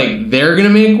to? Like, they're going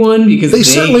to make one because they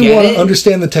certainly want to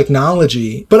understand the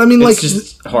technology. But I mean, it's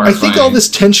just horrifying. I think all this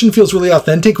tension feels really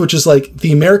authentic, which is like,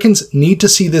 the Americans need to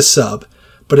see this sub.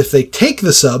 But if they take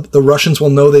the sub, the Russians will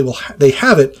know they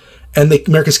have it, and the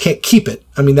Americans can't keep it.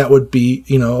 I mean, that would be,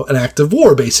 an act of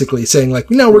war, basically, saying like,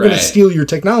 no, we're going to steal your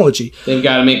technology. They've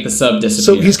got to make the sub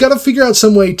disappear. So he's got to figure out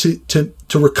some way to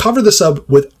recover the sub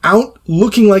without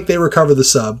looking like they recover the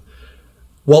sub,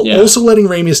 while also letting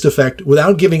Ramius defect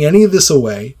without giving any of this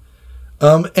away.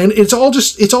 And it's all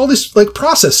this like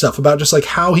process stuff about just like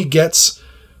how he gets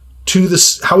to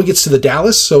the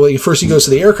Dallas. So like, first he goes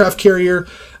to the aircraft carrier,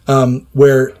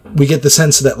 where we get the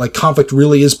sense that like conflict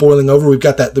really is boiling over. We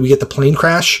get the plane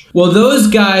crash. Well, those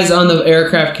guys on the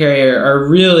aircraft carrier are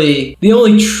really the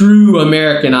only true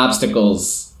American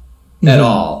obstacles at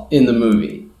all in the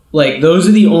movie. Like, those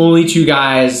are the only 2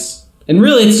 guys, and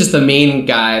really it's just the main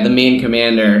guy, the main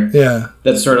commander. Yeah.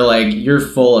 That's sort of like, you're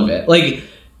full of it. Like,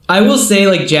 I will say,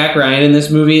 like, Jack Ryan in this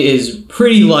movie is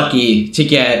pretty lucky to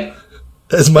get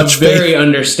as much very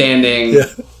understanding,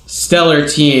 stellar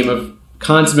team of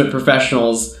consummate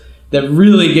professionals that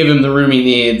really give him the room he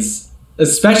needs,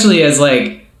 especially as,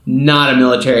 like, not a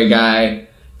military guy.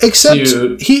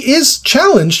 Except he is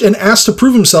challenged and asked to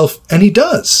prove himself, and he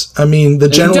does. I mean, the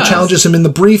general challenges him in the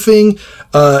briefing.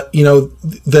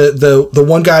 The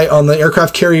one guy on the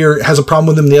aircraft carrier has a problem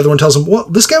with him. The other one tells him, well,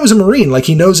 this guy was a Marine. Like,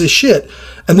 he knows his shit.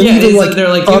 And then even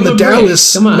like on the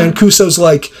Dallas, Mancuso's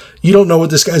like, you don't know what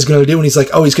this guy's going to do. And he's like,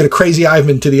 oh, he's going to crazy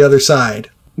Ivan to the other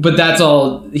side. But that's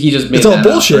all, he just made It's all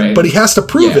bullshit, up, right? But he has to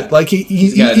prove it. Like,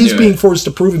 he's being forced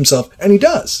to prove himself, and he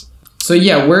does. So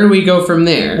yeah, where do we go from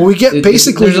there? Well, we get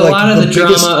basically there's a lot of the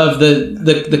drama of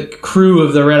the crew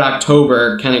of the Red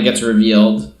October kind of gets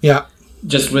revealed. Yeah,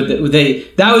 just with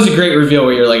that was a great reveal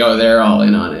where you're like, oh, they're all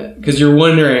in on it, because you're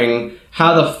wondering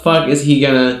how the fuck is he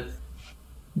gonna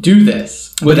do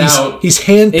this without. He's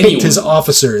handpicked his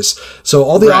officers, so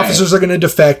all the officers are going to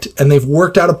defect, and they've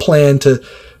worked out a plan to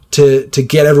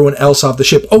get everyone else off the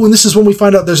ship. Oh, and this is when we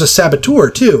find out there's a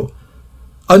saboteur too.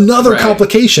 Another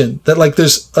complication that like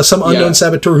there's some unknown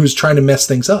saboteur who's trying to mess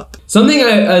things up.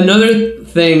 Another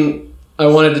thing I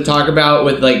wanted to talk about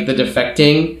with like the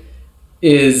defecting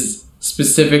is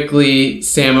specifically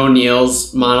Sam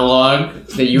O'Neill's monologue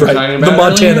that you were talking about. The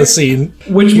Montana earlier, scene.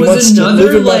 Which was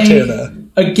another like,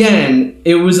 again,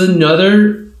 it was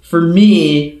another, for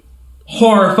me,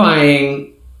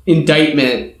 horrifying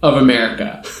indictment of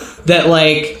America. That,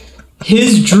 like,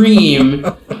 his dream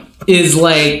is,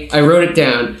 like, I wrote it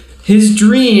down. His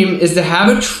dream is to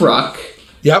have a truck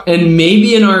and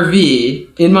maybe an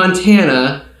RV in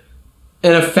Montana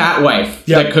and a fat wife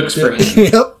that cooks for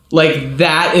him. Like,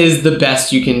 that is the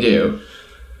best you can do.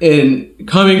 And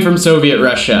coming from Soviet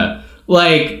Russia,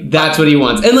 like, that's what he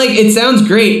wants. And, like, it sounds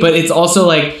great, but it's also,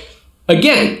 like,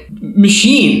 again,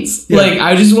 machines. Yeah. Like,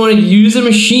 I just want to use a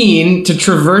machine to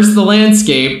traverse the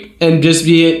landscape and just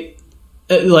be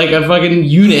like a fucking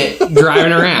unit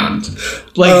driving around.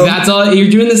 Like, that's all. You're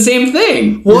doing the same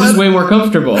thing. Well, just way more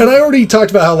comfortable. And I already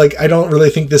talked about how, like, I don't really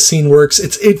think this scene works.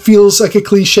 It feels like a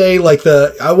cliche, like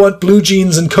the I want blue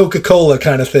jeans and Coca-Cola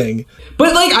kind of thing.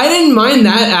 But, like, I didn't mind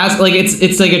that as, like,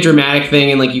 it's like a dramatic thing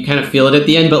and, like, you kind of feel it at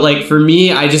the end. But, like, for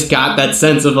me, I just got that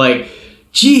sense of, like,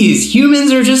 geez,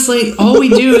 humans are just, like, all we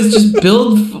do is just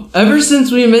build. Ever since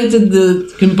we invented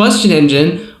the combustion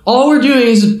engine, all we're doing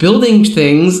is just building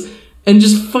things and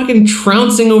just fucking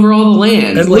trouncing over all the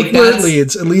land. And like, look where it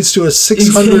leads. It leads to a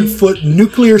 600-foot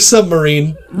nuclear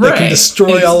submarine that can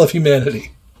destroy all of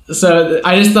humanity. So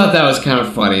I just thought that was kind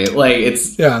of funny. Like,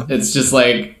 it's just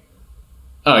like,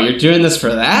 oh, you're doing this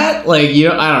for that? Like, I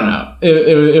don't know.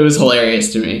 It was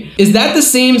hilarious to me. Is that the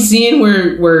same scene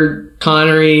where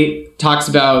Connery talks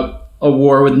about a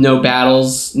war with no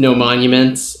battles, no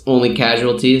monuments, only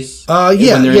casualties? Yeah.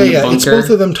 It's both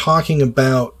of them talking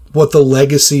about what the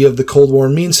legacy of the Cold War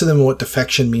means to them and what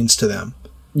defection means to them.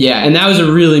 Yeah, and that was a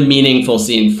really meaningful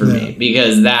scene for me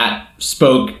because that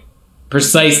spoke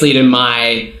precisely to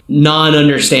my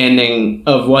non-understanding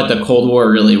of what the Cold War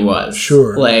really was.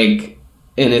 Sure. Like,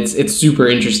 and it's super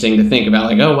interesting to think about,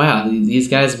 like, oh, wow, these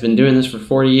guys have been doing this for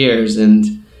 40 years and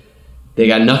they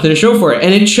got nothing to show for it.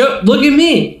 And it showed, look at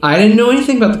me. I didn't know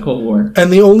anything about the Cold War.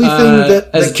 And the only thing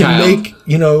that can make,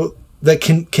 that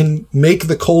can make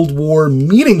the Cold War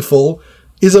meaningful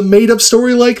is a made-up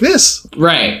story like this.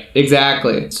 Right,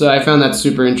 exactly. So I found that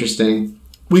super interesting.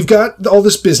 We've got all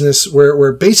this business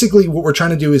where basically what we're trying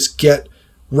to do is get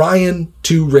Ryan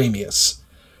to Ramius.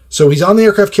 So he's on the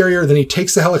aircraft carrier, then he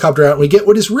takes the helicopter out, and we get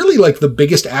what is really like the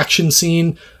biggest action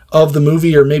scene of the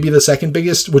movie, or maybe the second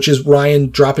biggest, which is Ryan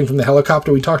dropping from the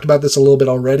helicopter. We talked about this a little bit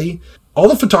already. All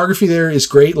the photography there is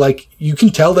great. Like, you can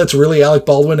tell that's really Alec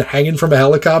Baldwin hanging from a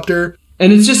helicopter.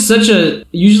 And it's just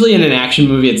usually in an action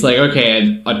movie, it's like,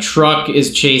 okay, a truck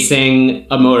is chasing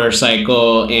a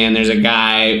motorcycle and there's a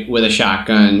guy with a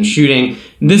shotgun shooting.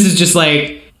 This is just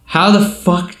like, how the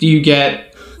fuck do you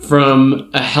get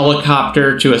from a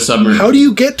helicopter to a submarine? How do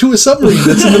you get to a submarine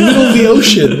that's in the middle of the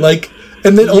ocean? Like,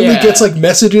 and then only gets like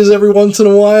messages every once in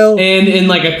a while? And in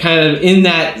like a kind of, in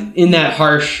that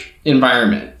harsh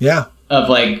environment. Yeah. Of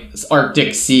like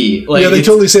Arctic Sea. Like, yeah, they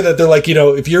totally say that. They're like,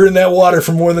 if you're in that water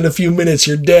for more than a few minutes,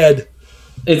 you're dead.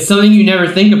 It's something you never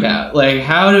think about. Like,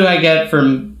 how do I get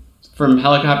from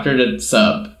helicopter to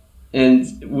sub? And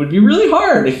it would be really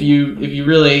hard if you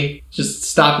really just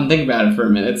stop and think about it for a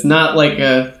minute. It's not like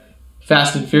a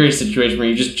Fast and Furious situation where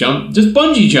you just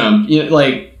bungee jump.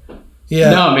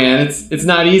 No, man, it's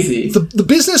not easy. The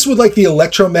business with like the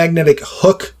electromagnetic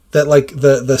hook that like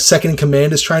the second in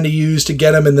command is trying to use to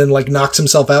get him and then like knocks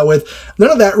himself out with. None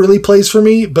of that really plays for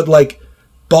me, but like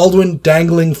Baldwin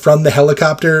dangling from the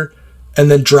helicopter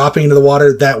and then dropping into the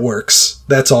water, that works.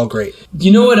 That's all great.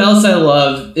 You know what else I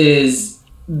love is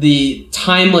the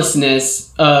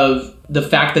timelessness of the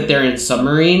fact that they're in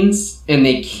submarines and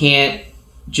they can't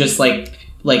just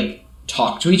like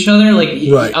talk to each other. Like,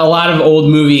 right. A lot of old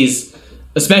movies,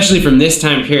 especially from this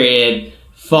time period,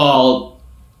 fall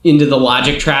into the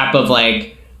logic trap of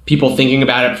like people thinking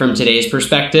about it from today's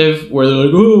perspective, where they're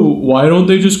like, "Oh, why don't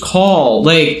they just call?"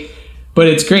 Like, but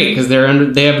it's great because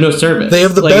they have no service. They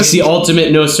have the best, it's the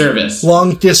ultimate no service,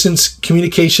 long distance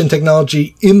communication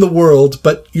technology in the world.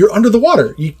 But you're under the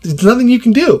water. There's nothing you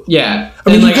can do. Yeah, I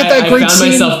mean, you get that great I found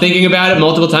scene. myself thinking about it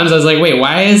multiple times. I was like, "Wait,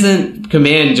 why isn't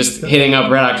Command just hitting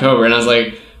up Red October?" And I was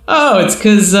like, "Oh, it's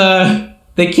because."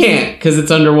 They can't because it's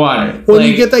underwater. Well,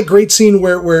 you get that great scene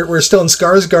where Stellan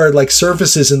Skarsgård like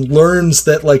surfaces and learns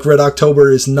that like Red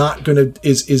October is not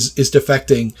is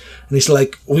defecting, and he's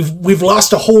like, we've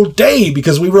lost a whole day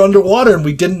because we were underwater and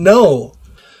we didn't know.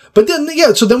 But then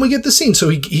so then we get the scene. So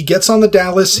he gets on the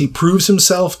Dallas, he proves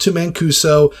himself to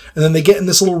Mancuso, and then they get in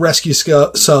this little rescue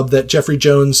sub that Jeffrey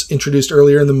Jones introduced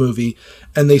earlier in the movie,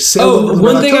 and they sail over the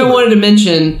Red one thing October. I wanted to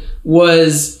mention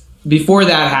was before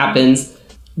that happens.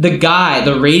 The guy,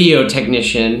 the radio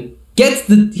technician, gets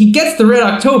the Red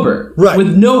October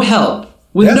with no help.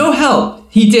 No help,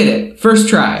 he did it first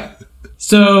try.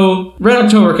 So Red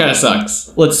October kind of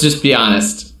sucks. Let's just be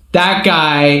honest. that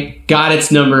guy got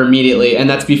its number immediately, and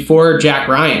that's before Jack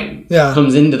Ryan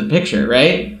comes into the picture,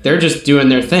 right? They're just doing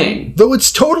their thing. Though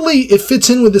it fits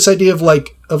in with this idea of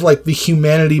like the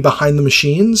humanity behind the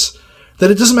machines, that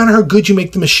it doesn't matter how good you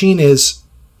make the machine is,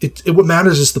 what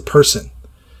matters is the person.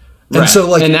 And so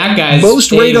like and that guy's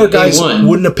most radar guys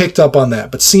wouldn't have picked up on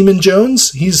that, but Seaman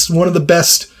Jones, he's one of the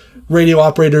best radio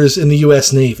operators in the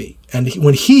U.S. Navy. And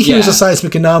when he hears a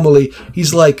seismic anomaly,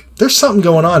 he's like, there's something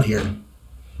going on here.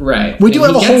 Right. We do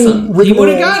have a whole... He would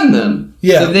have gotten them.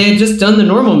 Yeah. If they had just done the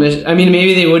normal mission. I mean,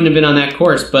 maybe they wouldn't have been on that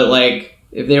course, but like,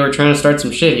 if they were trying to start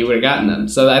some shit, he would have gotten them.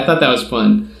 So I thought that was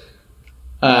fun.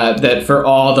 That for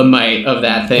all the might of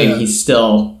that thing, he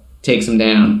still takes them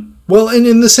down. Well, and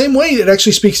in the same way, it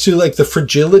actually speaks to like the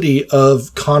fragility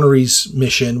of Connery's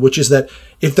mission, which is that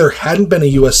if there hadn't been a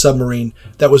U.S. submarine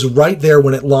that was right there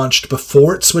when it launched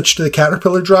before it switched to the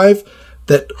Caterpillar drive,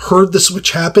 that heard the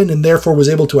switch happen and therefore was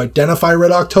able to identify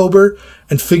Red October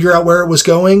and figure out where it was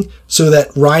going so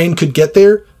that Ryan could get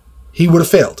there, he would have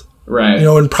failed. Right.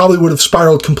 And probably would have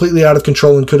spiraled completely out of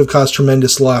control and could have caused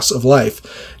tremendous loss of life.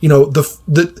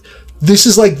 This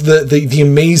is like the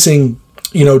amazing,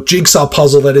 jigsaw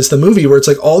puzzle that is the movie, where it's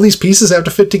like all these pieces have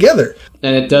to fit together.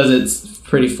 And it does it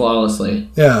pretty flawlessly.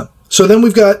 Yeah. So then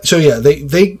we've got, they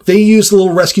use the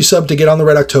little rescue sub to get on the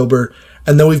Red October,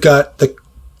 and then we've got the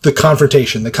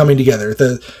confrontation, the coming together.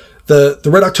 The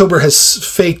Red October has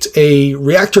faked a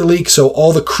reactor leak, so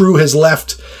all the crew has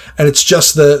left, and it's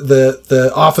just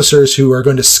the officers who are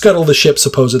going to scuttle the ship,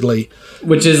 supposedly.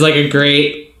 Which is like a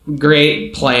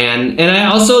great plan. And I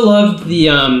also loved the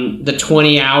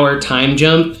 20-hour time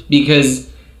jump,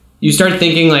 because you start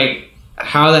thinking, like,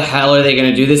 how the hell are they going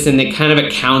to do this? And it kind of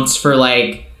accounts for,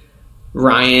 like,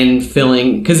 Ryan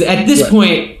filling... Because at this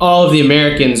point, all of the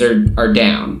Americans are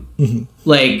down. Mm-hmm.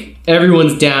 Like,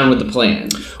 everyone's down with the plan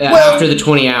after the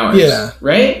 20 hours. Yeah.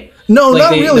 Right? No, like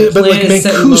not really, but like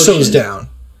Mancuso's down.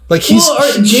 Like James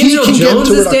Earl Jones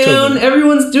is down.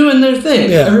 Everyone's doing their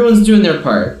thing. Yeah. Everyone's doing their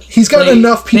part. He's got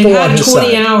enough people on his side.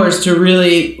 They had 20 hours to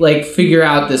really like figure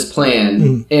out this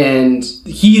plan, and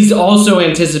he's also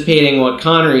anticipating what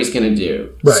Connery's going to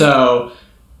do. Right. So,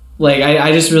 like,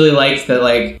 I just really liked that.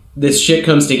 Like, this shit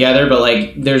comes together, but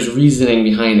like, there's reasoning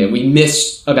behind it. We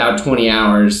missed about 20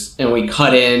 hours, and we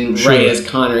cut in right as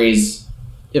Connery's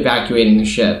evacuating the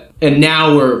ship, and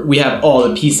now we have all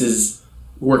the pieces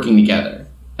working together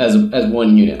as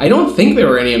one unit. I don't think there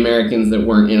were any Americans that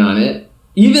weren't in on it.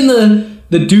 Even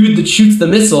the dude that shoots the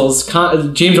missiles,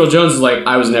 James Earl Jones, is like,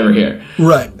 I was never here.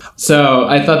 Right. So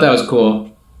I thought that was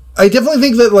cool. I definitely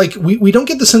think that, like, we don't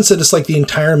get the sense that it's like the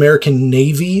entire American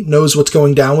Navy knows what's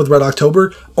going down with Red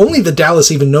October. Only the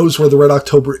Dallas even knows where the Red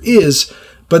October is,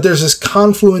 but there's this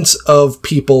confluence of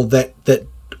people that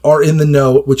are in the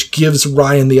know, which gives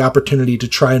Ryan the opportunity to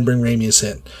try and bring Ramius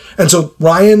in. And so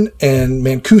Ryan and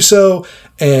Mancuso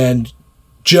and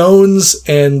Jones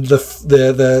and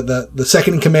the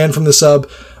second in command from the sub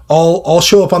all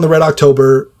show up on the Red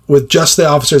October with just the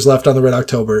officers left on the Red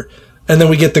October. And then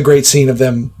we get the great scene of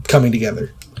them coming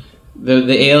together.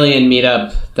 The alien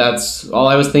meetup, that's all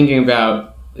I was thinking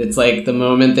about. It's like the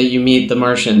moment that you meet the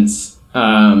Martians.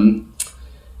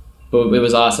 But it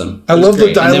was awesome. I love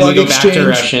the dialogue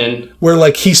exchange where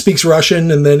like he speaks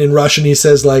Russian, and then in Russian he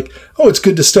says like, "Oh, it's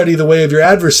good to study the way of your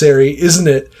adversary, isn't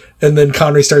it?" And then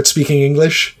Connery starts speaking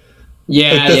English.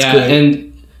 Yeah, great.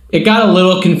 And it got a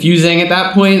little confusing at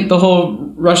that point, the whole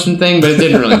Russian thing, but it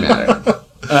didn't really matter.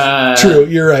 True,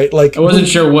 you're right. Like, I wasn't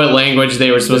sure what language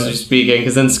they were supposed to be speaking,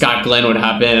 because then Scott Glenn would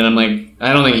hop in, and I'm like,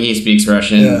 I don't think he speaks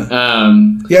Russian.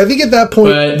 Yeah, I think at that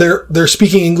point they're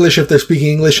speaking English if they're speaking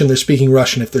English, and they're speaking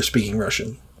Russian if they're speaking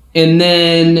Russian. And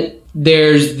then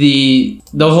there's the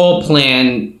whole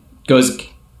plan goes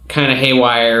kind of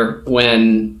haywire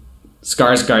when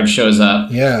Skarsgård shows up.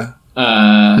 Yeah.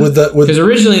 Because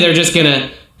originally they're just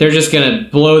gonna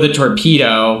blow the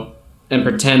torpedo and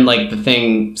pretend like the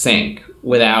thing sank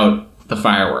without the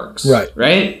fireworks.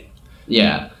 Right?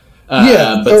 Yeah.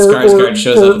 But Skarsgård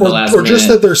shows up at the last minute. Or just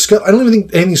that they're... I don't even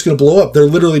think anything's going to blow up. They're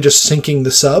literally just sinking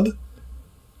the sub.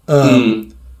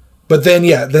 But then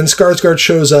Skarsgård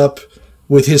shows up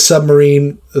with his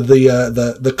submarine,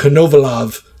 the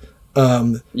Konovalov.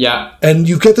 And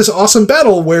you get this awesome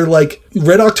battle where, like,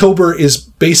 Red October is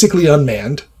basically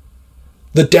unmanned.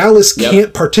 The Dallas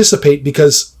can't participate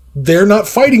because they're not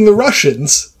fighting the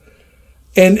Russians.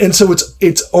 And so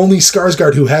it's only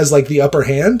Skarsgård who has, like, the upper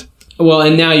hand. Well,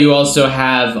 and now you also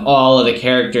have all of the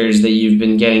characters that you've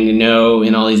been getting to know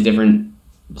in all these different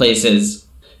places.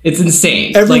 It's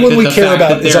insane. Everyone we care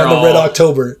about is on the Red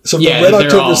October. So if the Red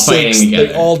October sinks,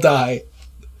 they all die.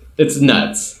 It's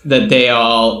nuts that they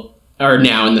all are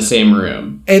now in the same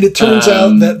room. And it turns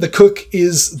out that the cook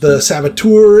is the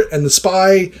saboteur and the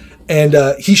spy, and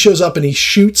he shows up and he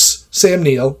shoots Sam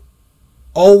Neill,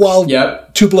 all while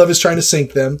Tupolev is trying to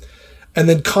sink them. And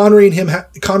then Connery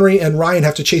and Ryan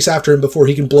have to chase after him before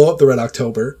he can blow up the Red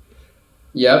October.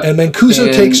 Yep. And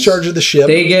Mancuso takes charge of the ship.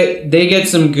 They get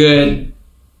some good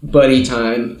buddy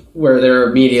time where they're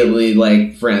immediately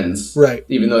like friends, right?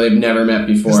 Even though they've never met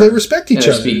before. Because they respect each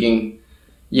other.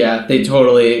 They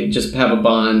totally just have a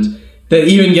bond that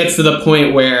even gets to the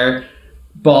point where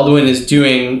Baldwin is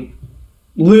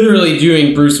literally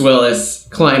doing Bruce Willis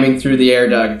climbing through the air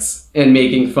ducts and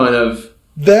making fun of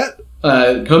that.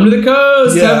 Come to the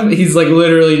coast. Yeah. He's like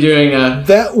literally doing a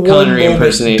that one Connery moment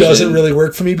impersonation. Doesn't really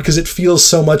work for me because it feels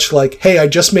so much like, hey, I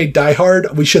just made Die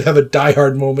Hard. We should have a Die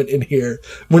Hard moment in here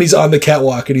when he's on the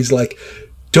catwalk and he's like,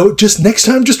 next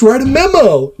time just write a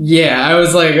memo. Yeah, I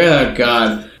was like, oh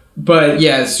god. But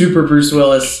yeah, super Bruce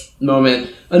Willis moment.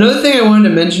 Another thing I wanted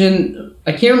to mention,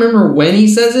 I can't remember when he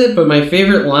says it, but my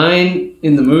favorite line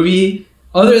in the movie,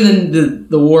 other than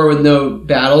the war with no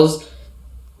battles,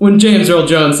 when James Earl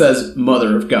Jones says,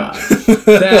 Mother of God.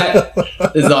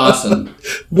 That is awesome.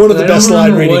 One of the best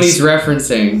line readings. What he's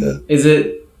referencing. Yeah. Is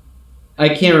it... I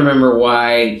can't remember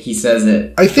why he says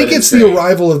it. I think it's the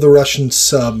arrival of the Russian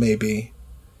sub, maybe.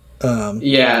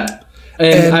 Yeah.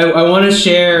 And I want to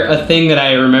share a thing that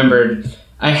I remembered.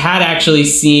 I had actually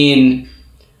seen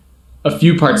a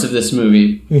few parts of this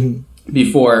movie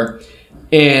before.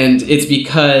 And it's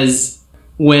because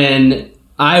when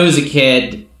I was a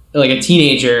kid... like a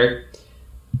teenager,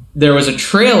 there was a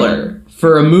trailer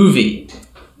for a movie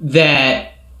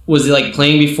that was like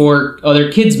playing before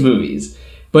other kids' movies,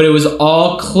 but it was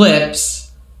all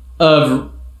clips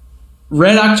of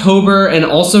Red October and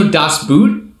also Das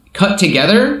Boot cut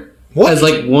together as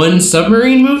like one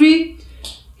submarine movie.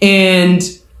 And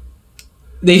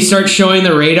they start showing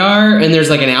the radar and there's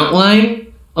like an outline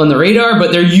on the radar,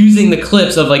 but they're using the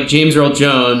clips of like James Earl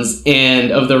Jones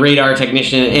and of the radar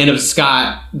technician and of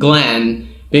Scott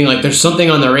Glenn being like, there's something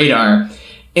on the radar.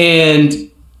 And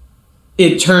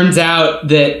it turns out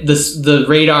that the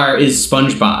radar is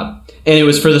SpongeBob, and it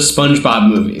was for the SpongeBob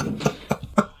movie.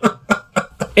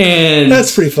 And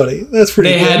that's pretty funny.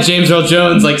 They had James Earl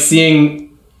Jones like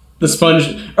seeing the sponge,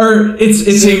 or it's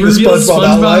they reveal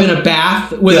SpongeBob in a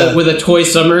bath with a toy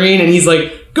submarine, and he's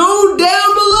like, go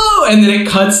down below, and then it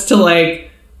cuts to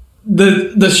like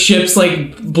the ship's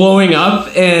like blowing up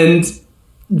and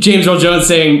James Earl Jones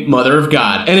saying Mother of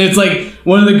God, and it's like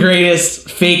one of the greatest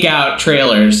fake out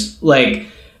trailers like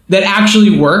that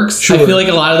actually works. Sure. I feel like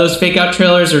a lot of those fake out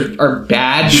trailers are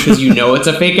bad because you know it's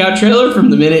a fake out trailer from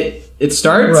the minute it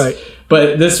starts, right?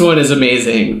 But this one is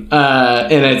amazing,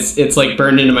 and it's like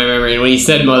burned into my memory, and when you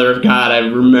said Mother of God, I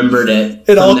remembered it.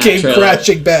 It all came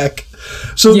crashing back.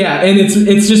 So yeah, and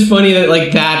it's just funny that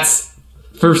like that's,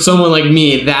 for someone like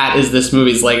me, that is this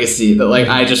movie's legacy, that like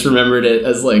I just remembered it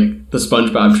as like the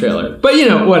SpongeBob trailer. But you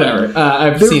know, whatever.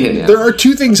 I've seen it now. There are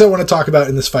two things I want to talk about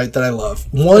in this fight that I love.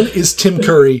 One is Tim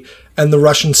Curry and the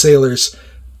Russian sailors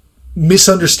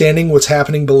misunderstanding what's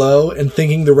happening below and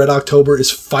thinking the Red October is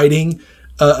fighting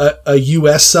a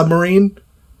U.S. submarine.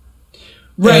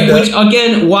 Right, and, which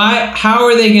again, how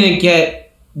are they going to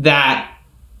get that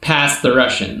past the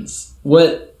Russians?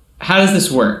 How does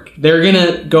this work? They're going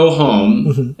to go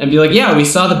home and be like, yeah, we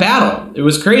saw the battle. It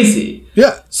was crazy.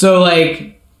 Yeah. So,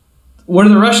 like, what are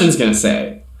the Russians going to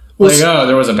say? Well, like, oh,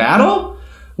 there was a battle?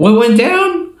 What went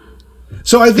down?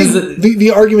 So I think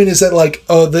the argument is that, like,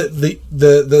 oh,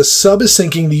 the sub is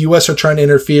sinking, the U.S. are trying to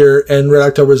interfere, and Red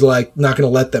October is, like, not going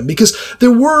to let them. Because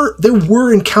there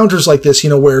were encounters like this, you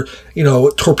know, where, you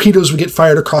know, torpedoes would get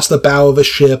fired across the bow of a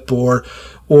ship, or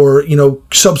you know,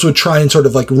 subs would try and sort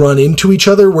of like run into each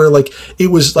other, where like it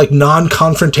was like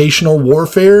non-confrontational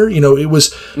warfare. You know, it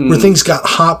was where things got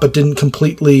hot but didn't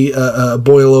completely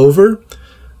boil over.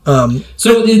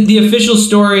 So the official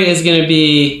story is going to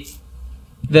be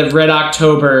that Red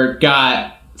October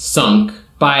got sunk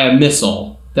by a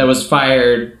missile that was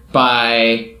fired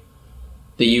by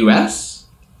the U.S.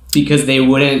 because they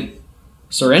wouldn't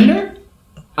surrender?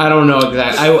 I don't know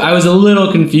exactly. I was a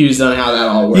little confused on how that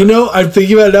all worked. You know, I'm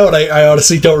thinking about it now, and I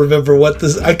honestly don't remember what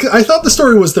this... I thought the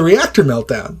story was the reactor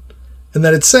meltdown, and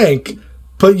that it sank.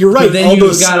 But you're right. But then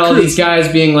you've got all these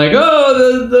guys being like,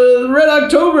 oh, the Red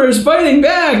October is fighting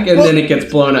back, and then it gets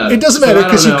blown up. It doesn't matter,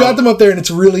 because you've got them up there, and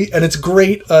it's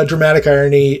great dramatic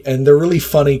irony, and they're really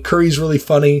funny. Curry's really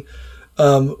funny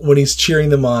when he's cheering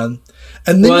them on.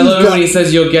 And then I love when he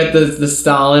says you'll get the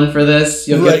Stalin for this.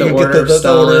 You'll get the Order of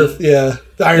Stalin. Yeah.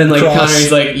 The Iron and like Cross.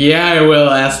 Connery's like, yeah, I will,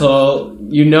 asshole.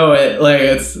 You know it. Like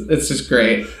it's just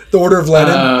great. The Order of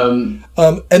Lenin.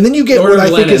 And then you get what I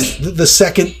think is the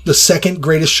second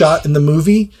greatest shot in the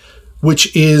movie,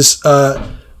 which is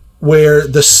where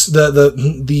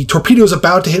the torpedo is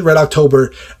about to hit Red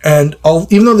October, and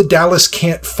even though the Dallas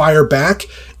can't fire back,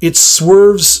 it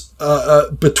swerves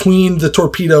between the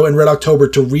torpedo and Red October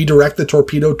to redirect the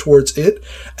torpedo towards it,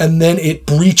 and then it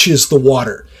breaches the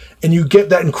water. And you get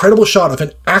that incredible shot of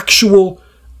an actual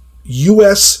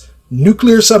U.S.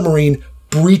 nuclear submarine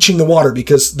breaching the water,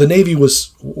 because the Navy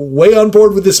was way on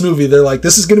board with this movie. They're like,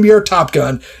 this is going to be our Top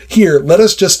Gun. Here, let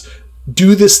us just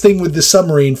do this thing with this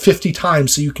submarine 50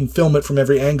 times so you can film it from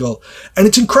every angle. And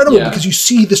it's incredible because you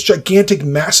see this gigantic,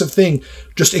 massive thing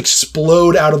just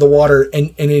explode out of the water,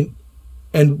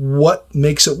 and what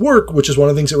makes it work, which is one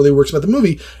of the things that really works about the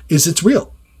movie, is it's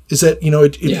real. Is that,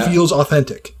 it feels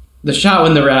authentic. The shot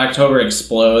when the Red October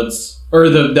explodes, or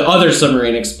the other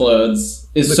submarine explodes,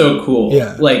 is so cool.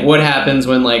 Yeah. Like, what happens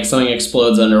when, like, something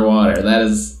explodes underwater?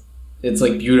 It's,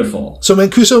 like, beautiful. So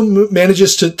Mancuso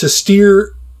manages to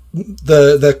steer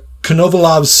the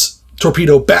Konovalov's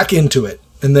torpedo back into it,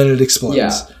 and then it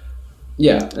explodes.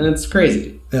 Yeah, and it's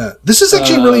crazy. Yeah. This is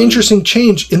actually a really interesting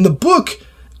change. In the book,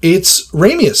 it's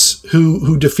Ramius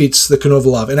who defeats the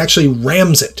Konovalov and actually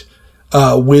rams it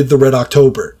with the Red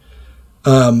October.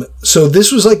 So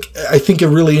this was, like, I think a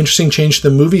really interesting change. The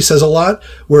movie says a lot,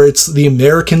 where it's the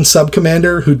American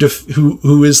sub-commander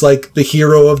who is, like, the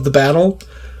hero of the battle.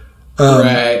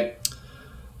 Right.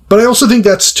 But I also think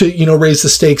that's to, raise the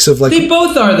stakes of, like... They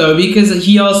both are, though, because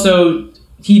he does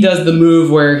the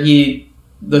move where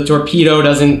the torpedo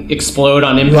doesn't explode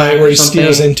on impact, right, where he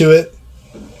steers into it.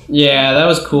 Yeah, that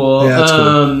was cool. Yeah, that's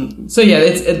cool. So yeah,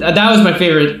 that was my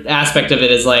favorite aspect of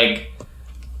it, is like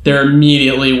they're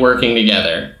immediately working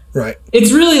together. Right.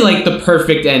 It's really like the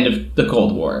perfect end of the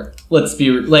Cold War. Let's be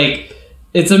like,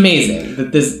 it's amazing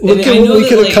that this. Look at what we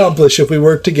could accomplish if we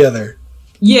work together.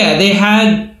 Yeah, they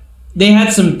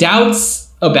had some doubts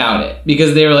about it,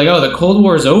 because they were like, "Oh, the Cold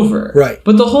War is over." Right.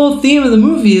 But the whole theme of the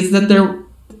movie is that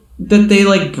they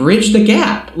like bridge the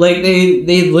gap. Like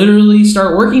they literally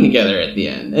start working together at the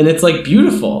end, and it's like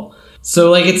beautiful. So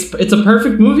like it's a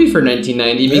perfect movie for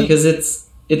 1990 because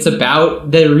it's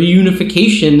about the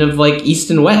reunification of like East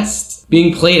and West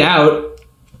being played out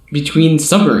between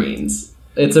submarines.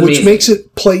 It's amazing. Which makes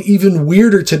it play even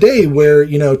weirder today, where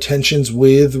tensions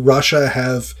with Russia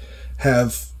have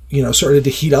started to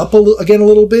heat up again a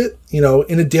little bit,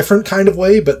 in a different kind of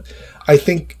way. But I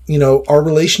think our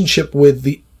relationship with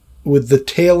the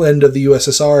tail end of the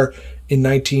USSR in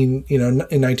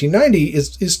 1990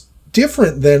 is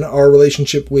different than our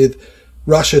relationship with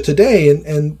Russia today,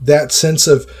 and that sense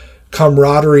of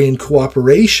camaraderie and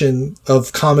cooperation,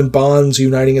 of common bonds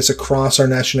uniting us across our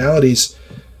nationalities,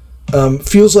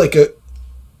 feels like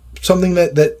something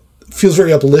that feels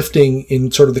very uplifting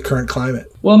in sort of the current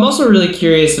climate. Well, I'm also really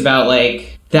curious about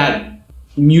like that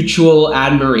mutual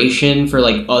admiration for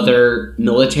like other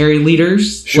military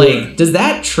leaders. Sure. Like, does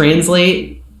that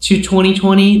translate to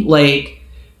 2020? Like,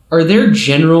 are there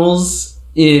generals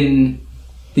in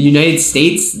the United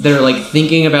States that are like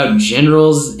thinking about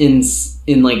generals in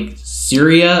like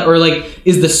Syria, or like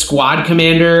is the squad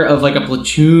commander of like a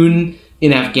platoon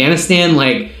in Afghanistan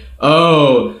like,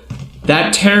 oh,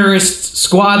 that terrorist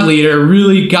squad leader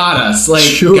really got us. Like,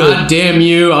 sure. God damn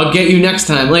you, I'll get you next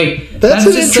time. Like, that's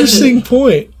an interesting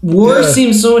point. War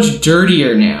seems so much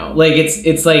dirtier now. Like,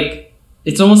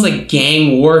 it's almost like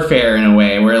gang warfare in a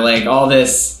way, where like all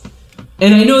this.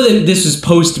 And I know that this was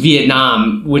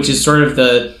post-Vietnam, which is sort of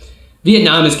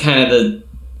Vietnam is kind of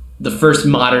the first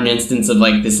modern instance of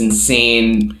like this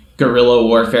insane guerrilla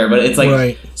warfare, but it's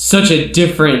like such a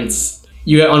difference.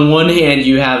 On one hand,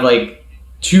 you have like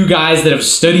two guys that have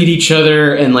studied each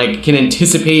other and like can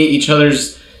anticipate each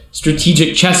other's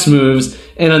strategic chess moves,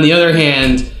 and on the other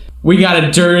hand, we got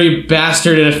a dirty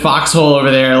bastard in a foxhole over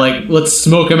there. Like, let's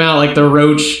smoke him out like the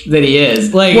roach that he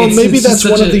is. Like, well, maybe that's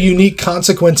one of the unique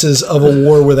consequences of a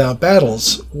war without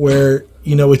battles, where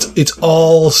it's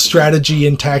all strategy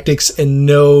and tactics and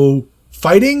no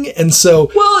fighting, and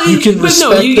so you can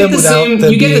respect them without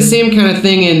them. You get the same kind of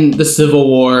thing in the Civil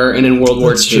War and in World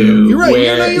War II. True. You're right.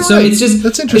 You're right. It's just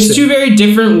that's interesting. It's two very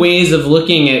different ways of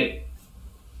looking at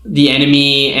the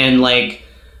enemy, and like.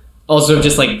 Also,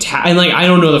 just like and like I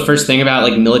don't know the first thing about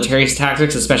like military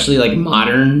tactics, especially like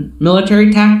modern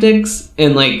military tactics,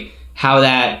 and like how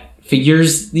that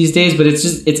figures these days. But it's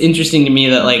interesting to me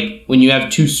that like when you have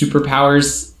two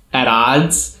superpowers at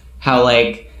odds, how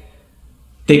like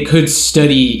they could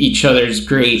study each other's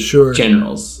great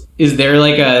generals. Is there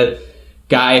like a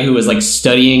guy who was like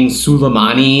studying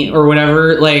Soleimani or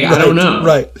whatever? Like, I don't know.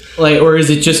 Right. Like, or is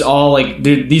it just all like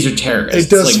these are terrorists? It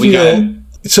does like, feel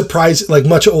surprised, like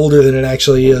much older than it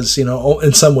actually is, you know,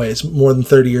 in some ways, more than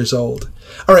 30 years old.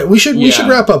 All right, we should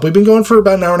wrap up. We've been going for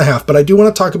about an hour and a half, but I do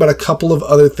want to talk about a couple of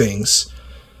other things.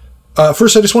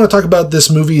 First, I just want to talk about this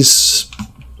movie's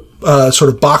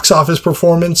sort of box office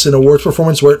performance and awards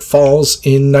performance, where it falls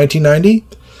in 1990.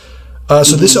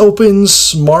 So this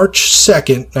opens March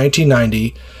 2nd,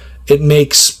 1990. It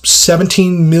makes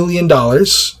 $17 million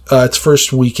its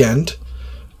first weekend.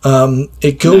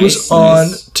 It goes on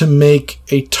to make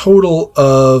a total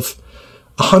of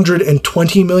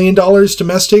 $120 million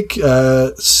domestic,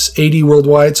 80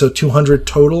 worldwide, so 200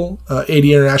 total,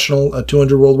 80 international,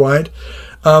 200 worldwide,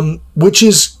 which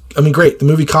is, I mean, great. The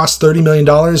movie cost $30 million.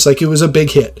 Like, it was a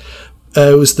big hit.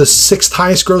 It was the 6th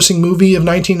highest grossing movie of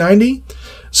 1990.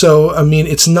 So, I mean,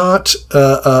 it's not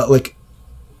like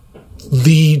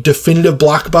the definitive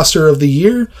blockbuster of the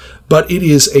year, but it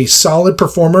is a solid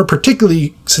performer,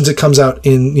 particularly since it comes out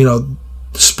in, you know,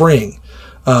 spring,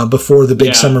 before the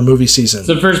big summer movie season. It's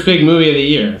the first big movie of the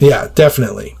year. Yeah,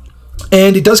 definitely.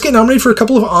 And it does get nominated for a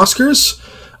couple of Oscars,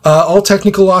 all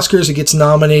technical Oscars. It gets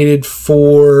nominated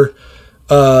for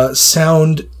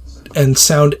sound and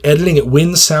sound editing. It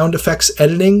wins sound effects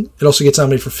editing. It also gets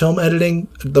nominated for film editing,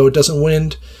 though it doesn't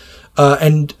win.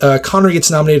 And Connery gets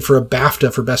nominated for a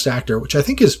BAFTA for Best Actor, which I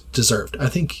think is deserved. I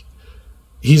think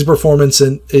his performance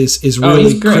is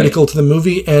really critical to the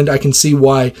movie, and I can see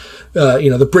why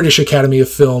the British Academy of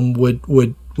Film would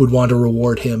want to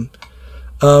reward him.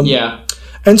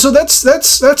 And so that's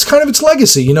kind of its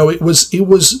legacy. You know, it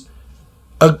was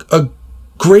a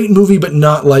great movie, but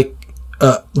not like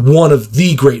one of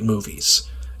the great movies.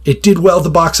 It did well at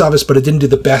the box office, but it didn't do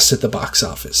the best at the box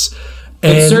office.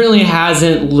 And it certainly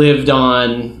hasn't lived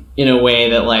on in a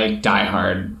way that, like, Die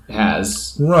Hard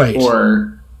has. Right.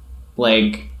 Or,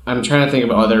 like, I'm trying to think of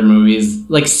other movies.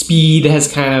 Like, Speed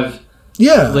has kind of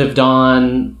lived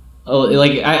on.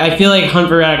 Like, I feel like Hunt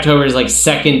for Red October is, like,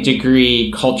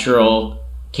 second-degree cultural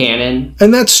canon.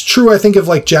 And that's true, I think, of,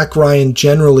 like, Jack Ryan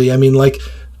generally. I mean, like,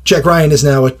 Jack Ryan is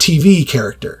now a TV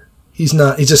character. He's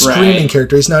a screening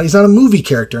character. He's not a movie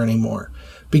character anymore.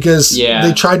 Because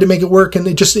they tried to make it work, and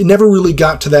it never really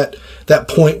got to that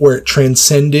point where it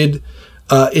transcended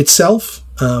itself.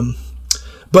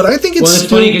 But I think it's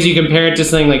funny because you compare it to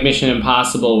something like Mission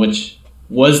Impossible, which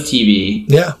was TV,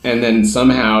 and then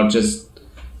somehow just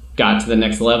got to the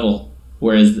next level.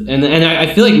 Whereas, and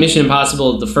I feel like Mission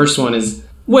Impossible, the first one, is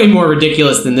way more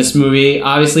ridiculous than this movie,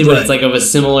 obviously, but it's like of a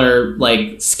similar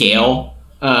like scale.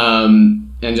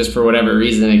 And just for whatever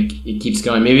reason, it keeps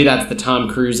going. Maybe that's the Tom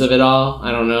Cruise of it all.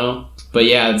 I don't know. But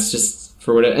yeah, it's just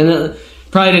for whatever. And it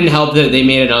probably didn't help that they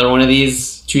made another one of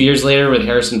these 2 years later with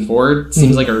Harrison Ford.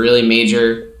 Seems like a really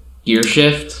major gear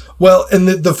shift. Well, and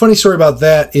the funny story about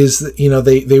that is that, you know,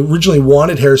 they originally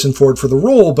wanted Harrison Ford for the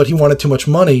role, but he wanted too much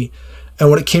money.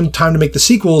 And when it came time to make the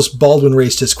sequels, Baldwin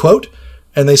raised his quote.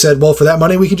 And they said, well, for that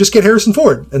money, we can just get Harrison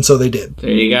Ford. And so they did.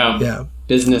 There you go. Yeah.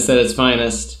 Business at its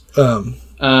finest.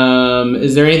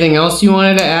 Is there anything else you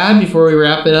wanted to add before we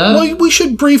wrap it up? Well, we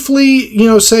should briefly,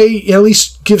 say, at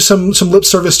least give some lip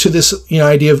service to this,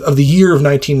 idea of the year of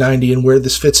 1990 and where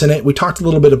this fits in it. We talked a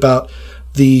little bit about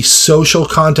the social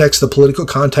context, the political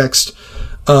context.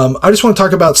 I just want to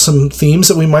talk about some themes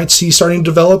that we might see starting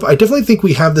to develop. I definitely think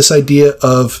we have this idea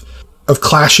of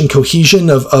clash and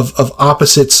cohesion, of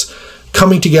opposites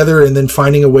coming together and then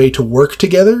finding a way to work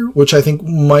together, which I think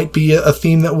might be a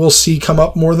theme that we'll see come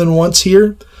up more than once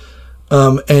here.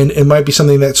 And it might be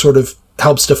something that sort of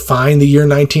helps define the year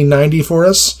 1990 for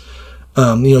us.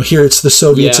 Here it's the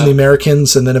Soviets and the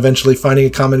Americans, and then eventually finding a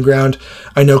common ground.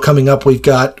 I know coming up we've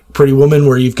got Pretty Woman,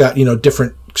 where you've got,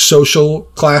 different social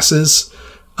classes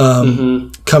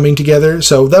coming together.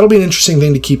 So that'll be an interesting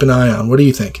thing to keep an eye on. What do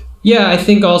you think? Yeah, I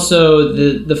think also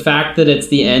the fact that it's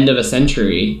the end of a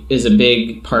century is a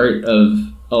big part of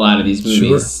a lot of these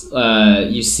movies. Sure.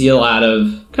 You see a lot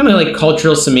of kind of like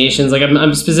cultural summations. Like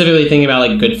I'm specifically thinking about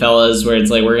like Goodfellas, where it's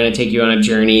like we're going to take you on a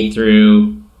journey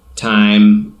through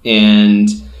time. And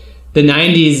the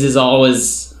 90s is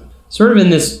always sort of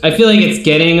in this, I feel like it's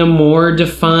getting a more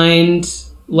defined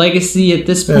legacy at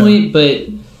this point, but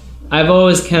I've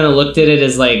always kind of looked at it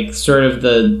as like sort of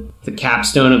the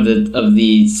capstone of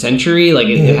the century. Like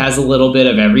it has a little bit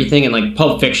of everything, and like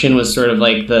Pulp Fiction was sort of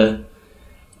like the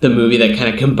movie that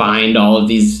kind of combined all of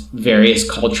these various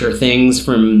culture things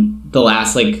from the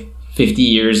last like 50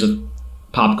 years of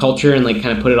pop culture and like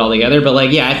kind of put it all together. But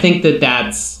like, yeah, I think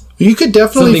that's you could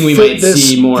definitely something we fit might this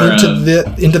see more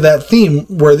into that theme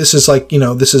where this is like,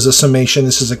 this is a summation,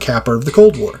 this is a capper of the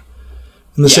Cold War.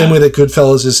 In the same way that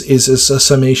Goodfellas is a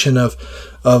summation of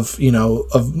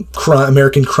crime,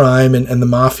 American crime and the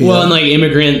mafia. Well, and like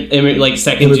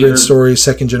immigrant stories,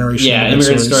 second generation. Yeah,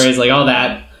 immigrant stories, like all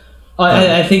that.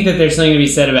 I think that there's something to be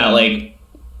said about like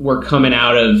we're coming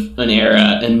out of an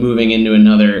era and moving into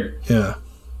another era.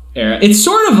 It's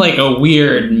sort of like a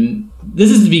weird. This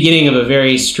is the beginning of a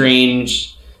very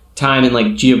strange time in like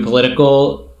the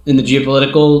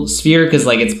geopolitical sphere, because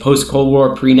like it's post Cold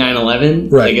War, pre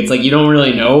 9/11. Right. Like it's like you don't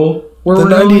really know where the we're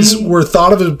 90s going. were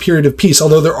thought of as a period of peace,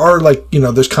 although there are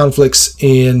there's conflicts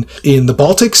in the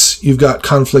Baltics. You've got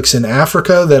conflicts in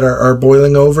Africa that are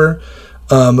boiling over.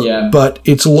 But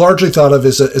it's largely thought of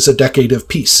as a decade of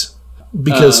peace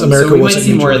because America so we wasn't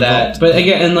might see more of that. involved. But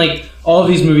again, and like all of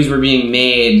these movies were being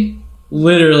made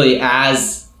literally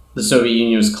as the Soviet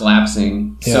Union was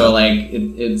collapsing. Yeah. So like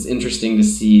it's interesting to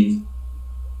see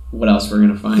what else we're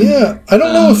gonna find. Yeah, I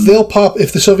don't know if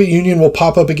the Soviet Union will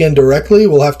pop up again directly.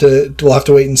 We'll have to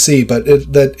wait and see. But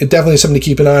it definitely is something to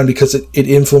keep an eye on because it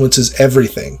influences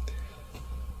everything.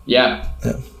 Yeah.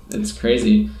 It's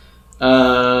crazy.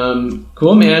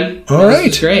 Cool, man. All right,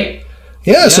 this is great.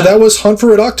 Yeah, so that was Hunt for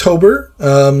Red October,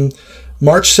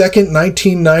 March 2nd,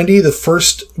 1990, the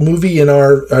first movie in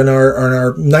our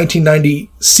 1990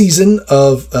 season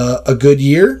of A Good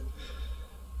Year.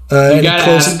 You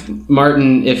gotta ask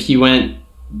Martin if he went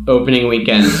opening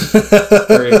weekend,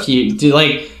 or if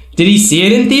did he see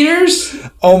it in theaters?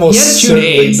 Almost. He had 2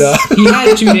 days. Not. He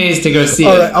had 2 days to go see it.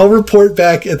 All right, I'll report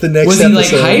back at the next. Was he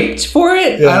episode. hyped for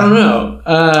it? Yeah. I don't know.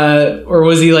 Or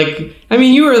was he like? I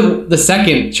mean, you were the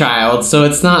second child, so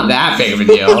it's not that big of a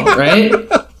deal, right?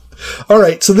 All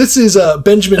right, so this is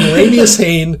Benjamin Ramius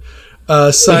Hain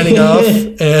signing off,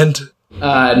 and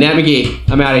Nat McGee.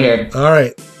 I'm out of here. All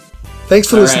right. Thanks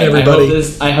for listening, everybody.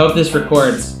 I hope this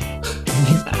records.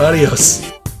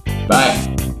 Adios. Bye.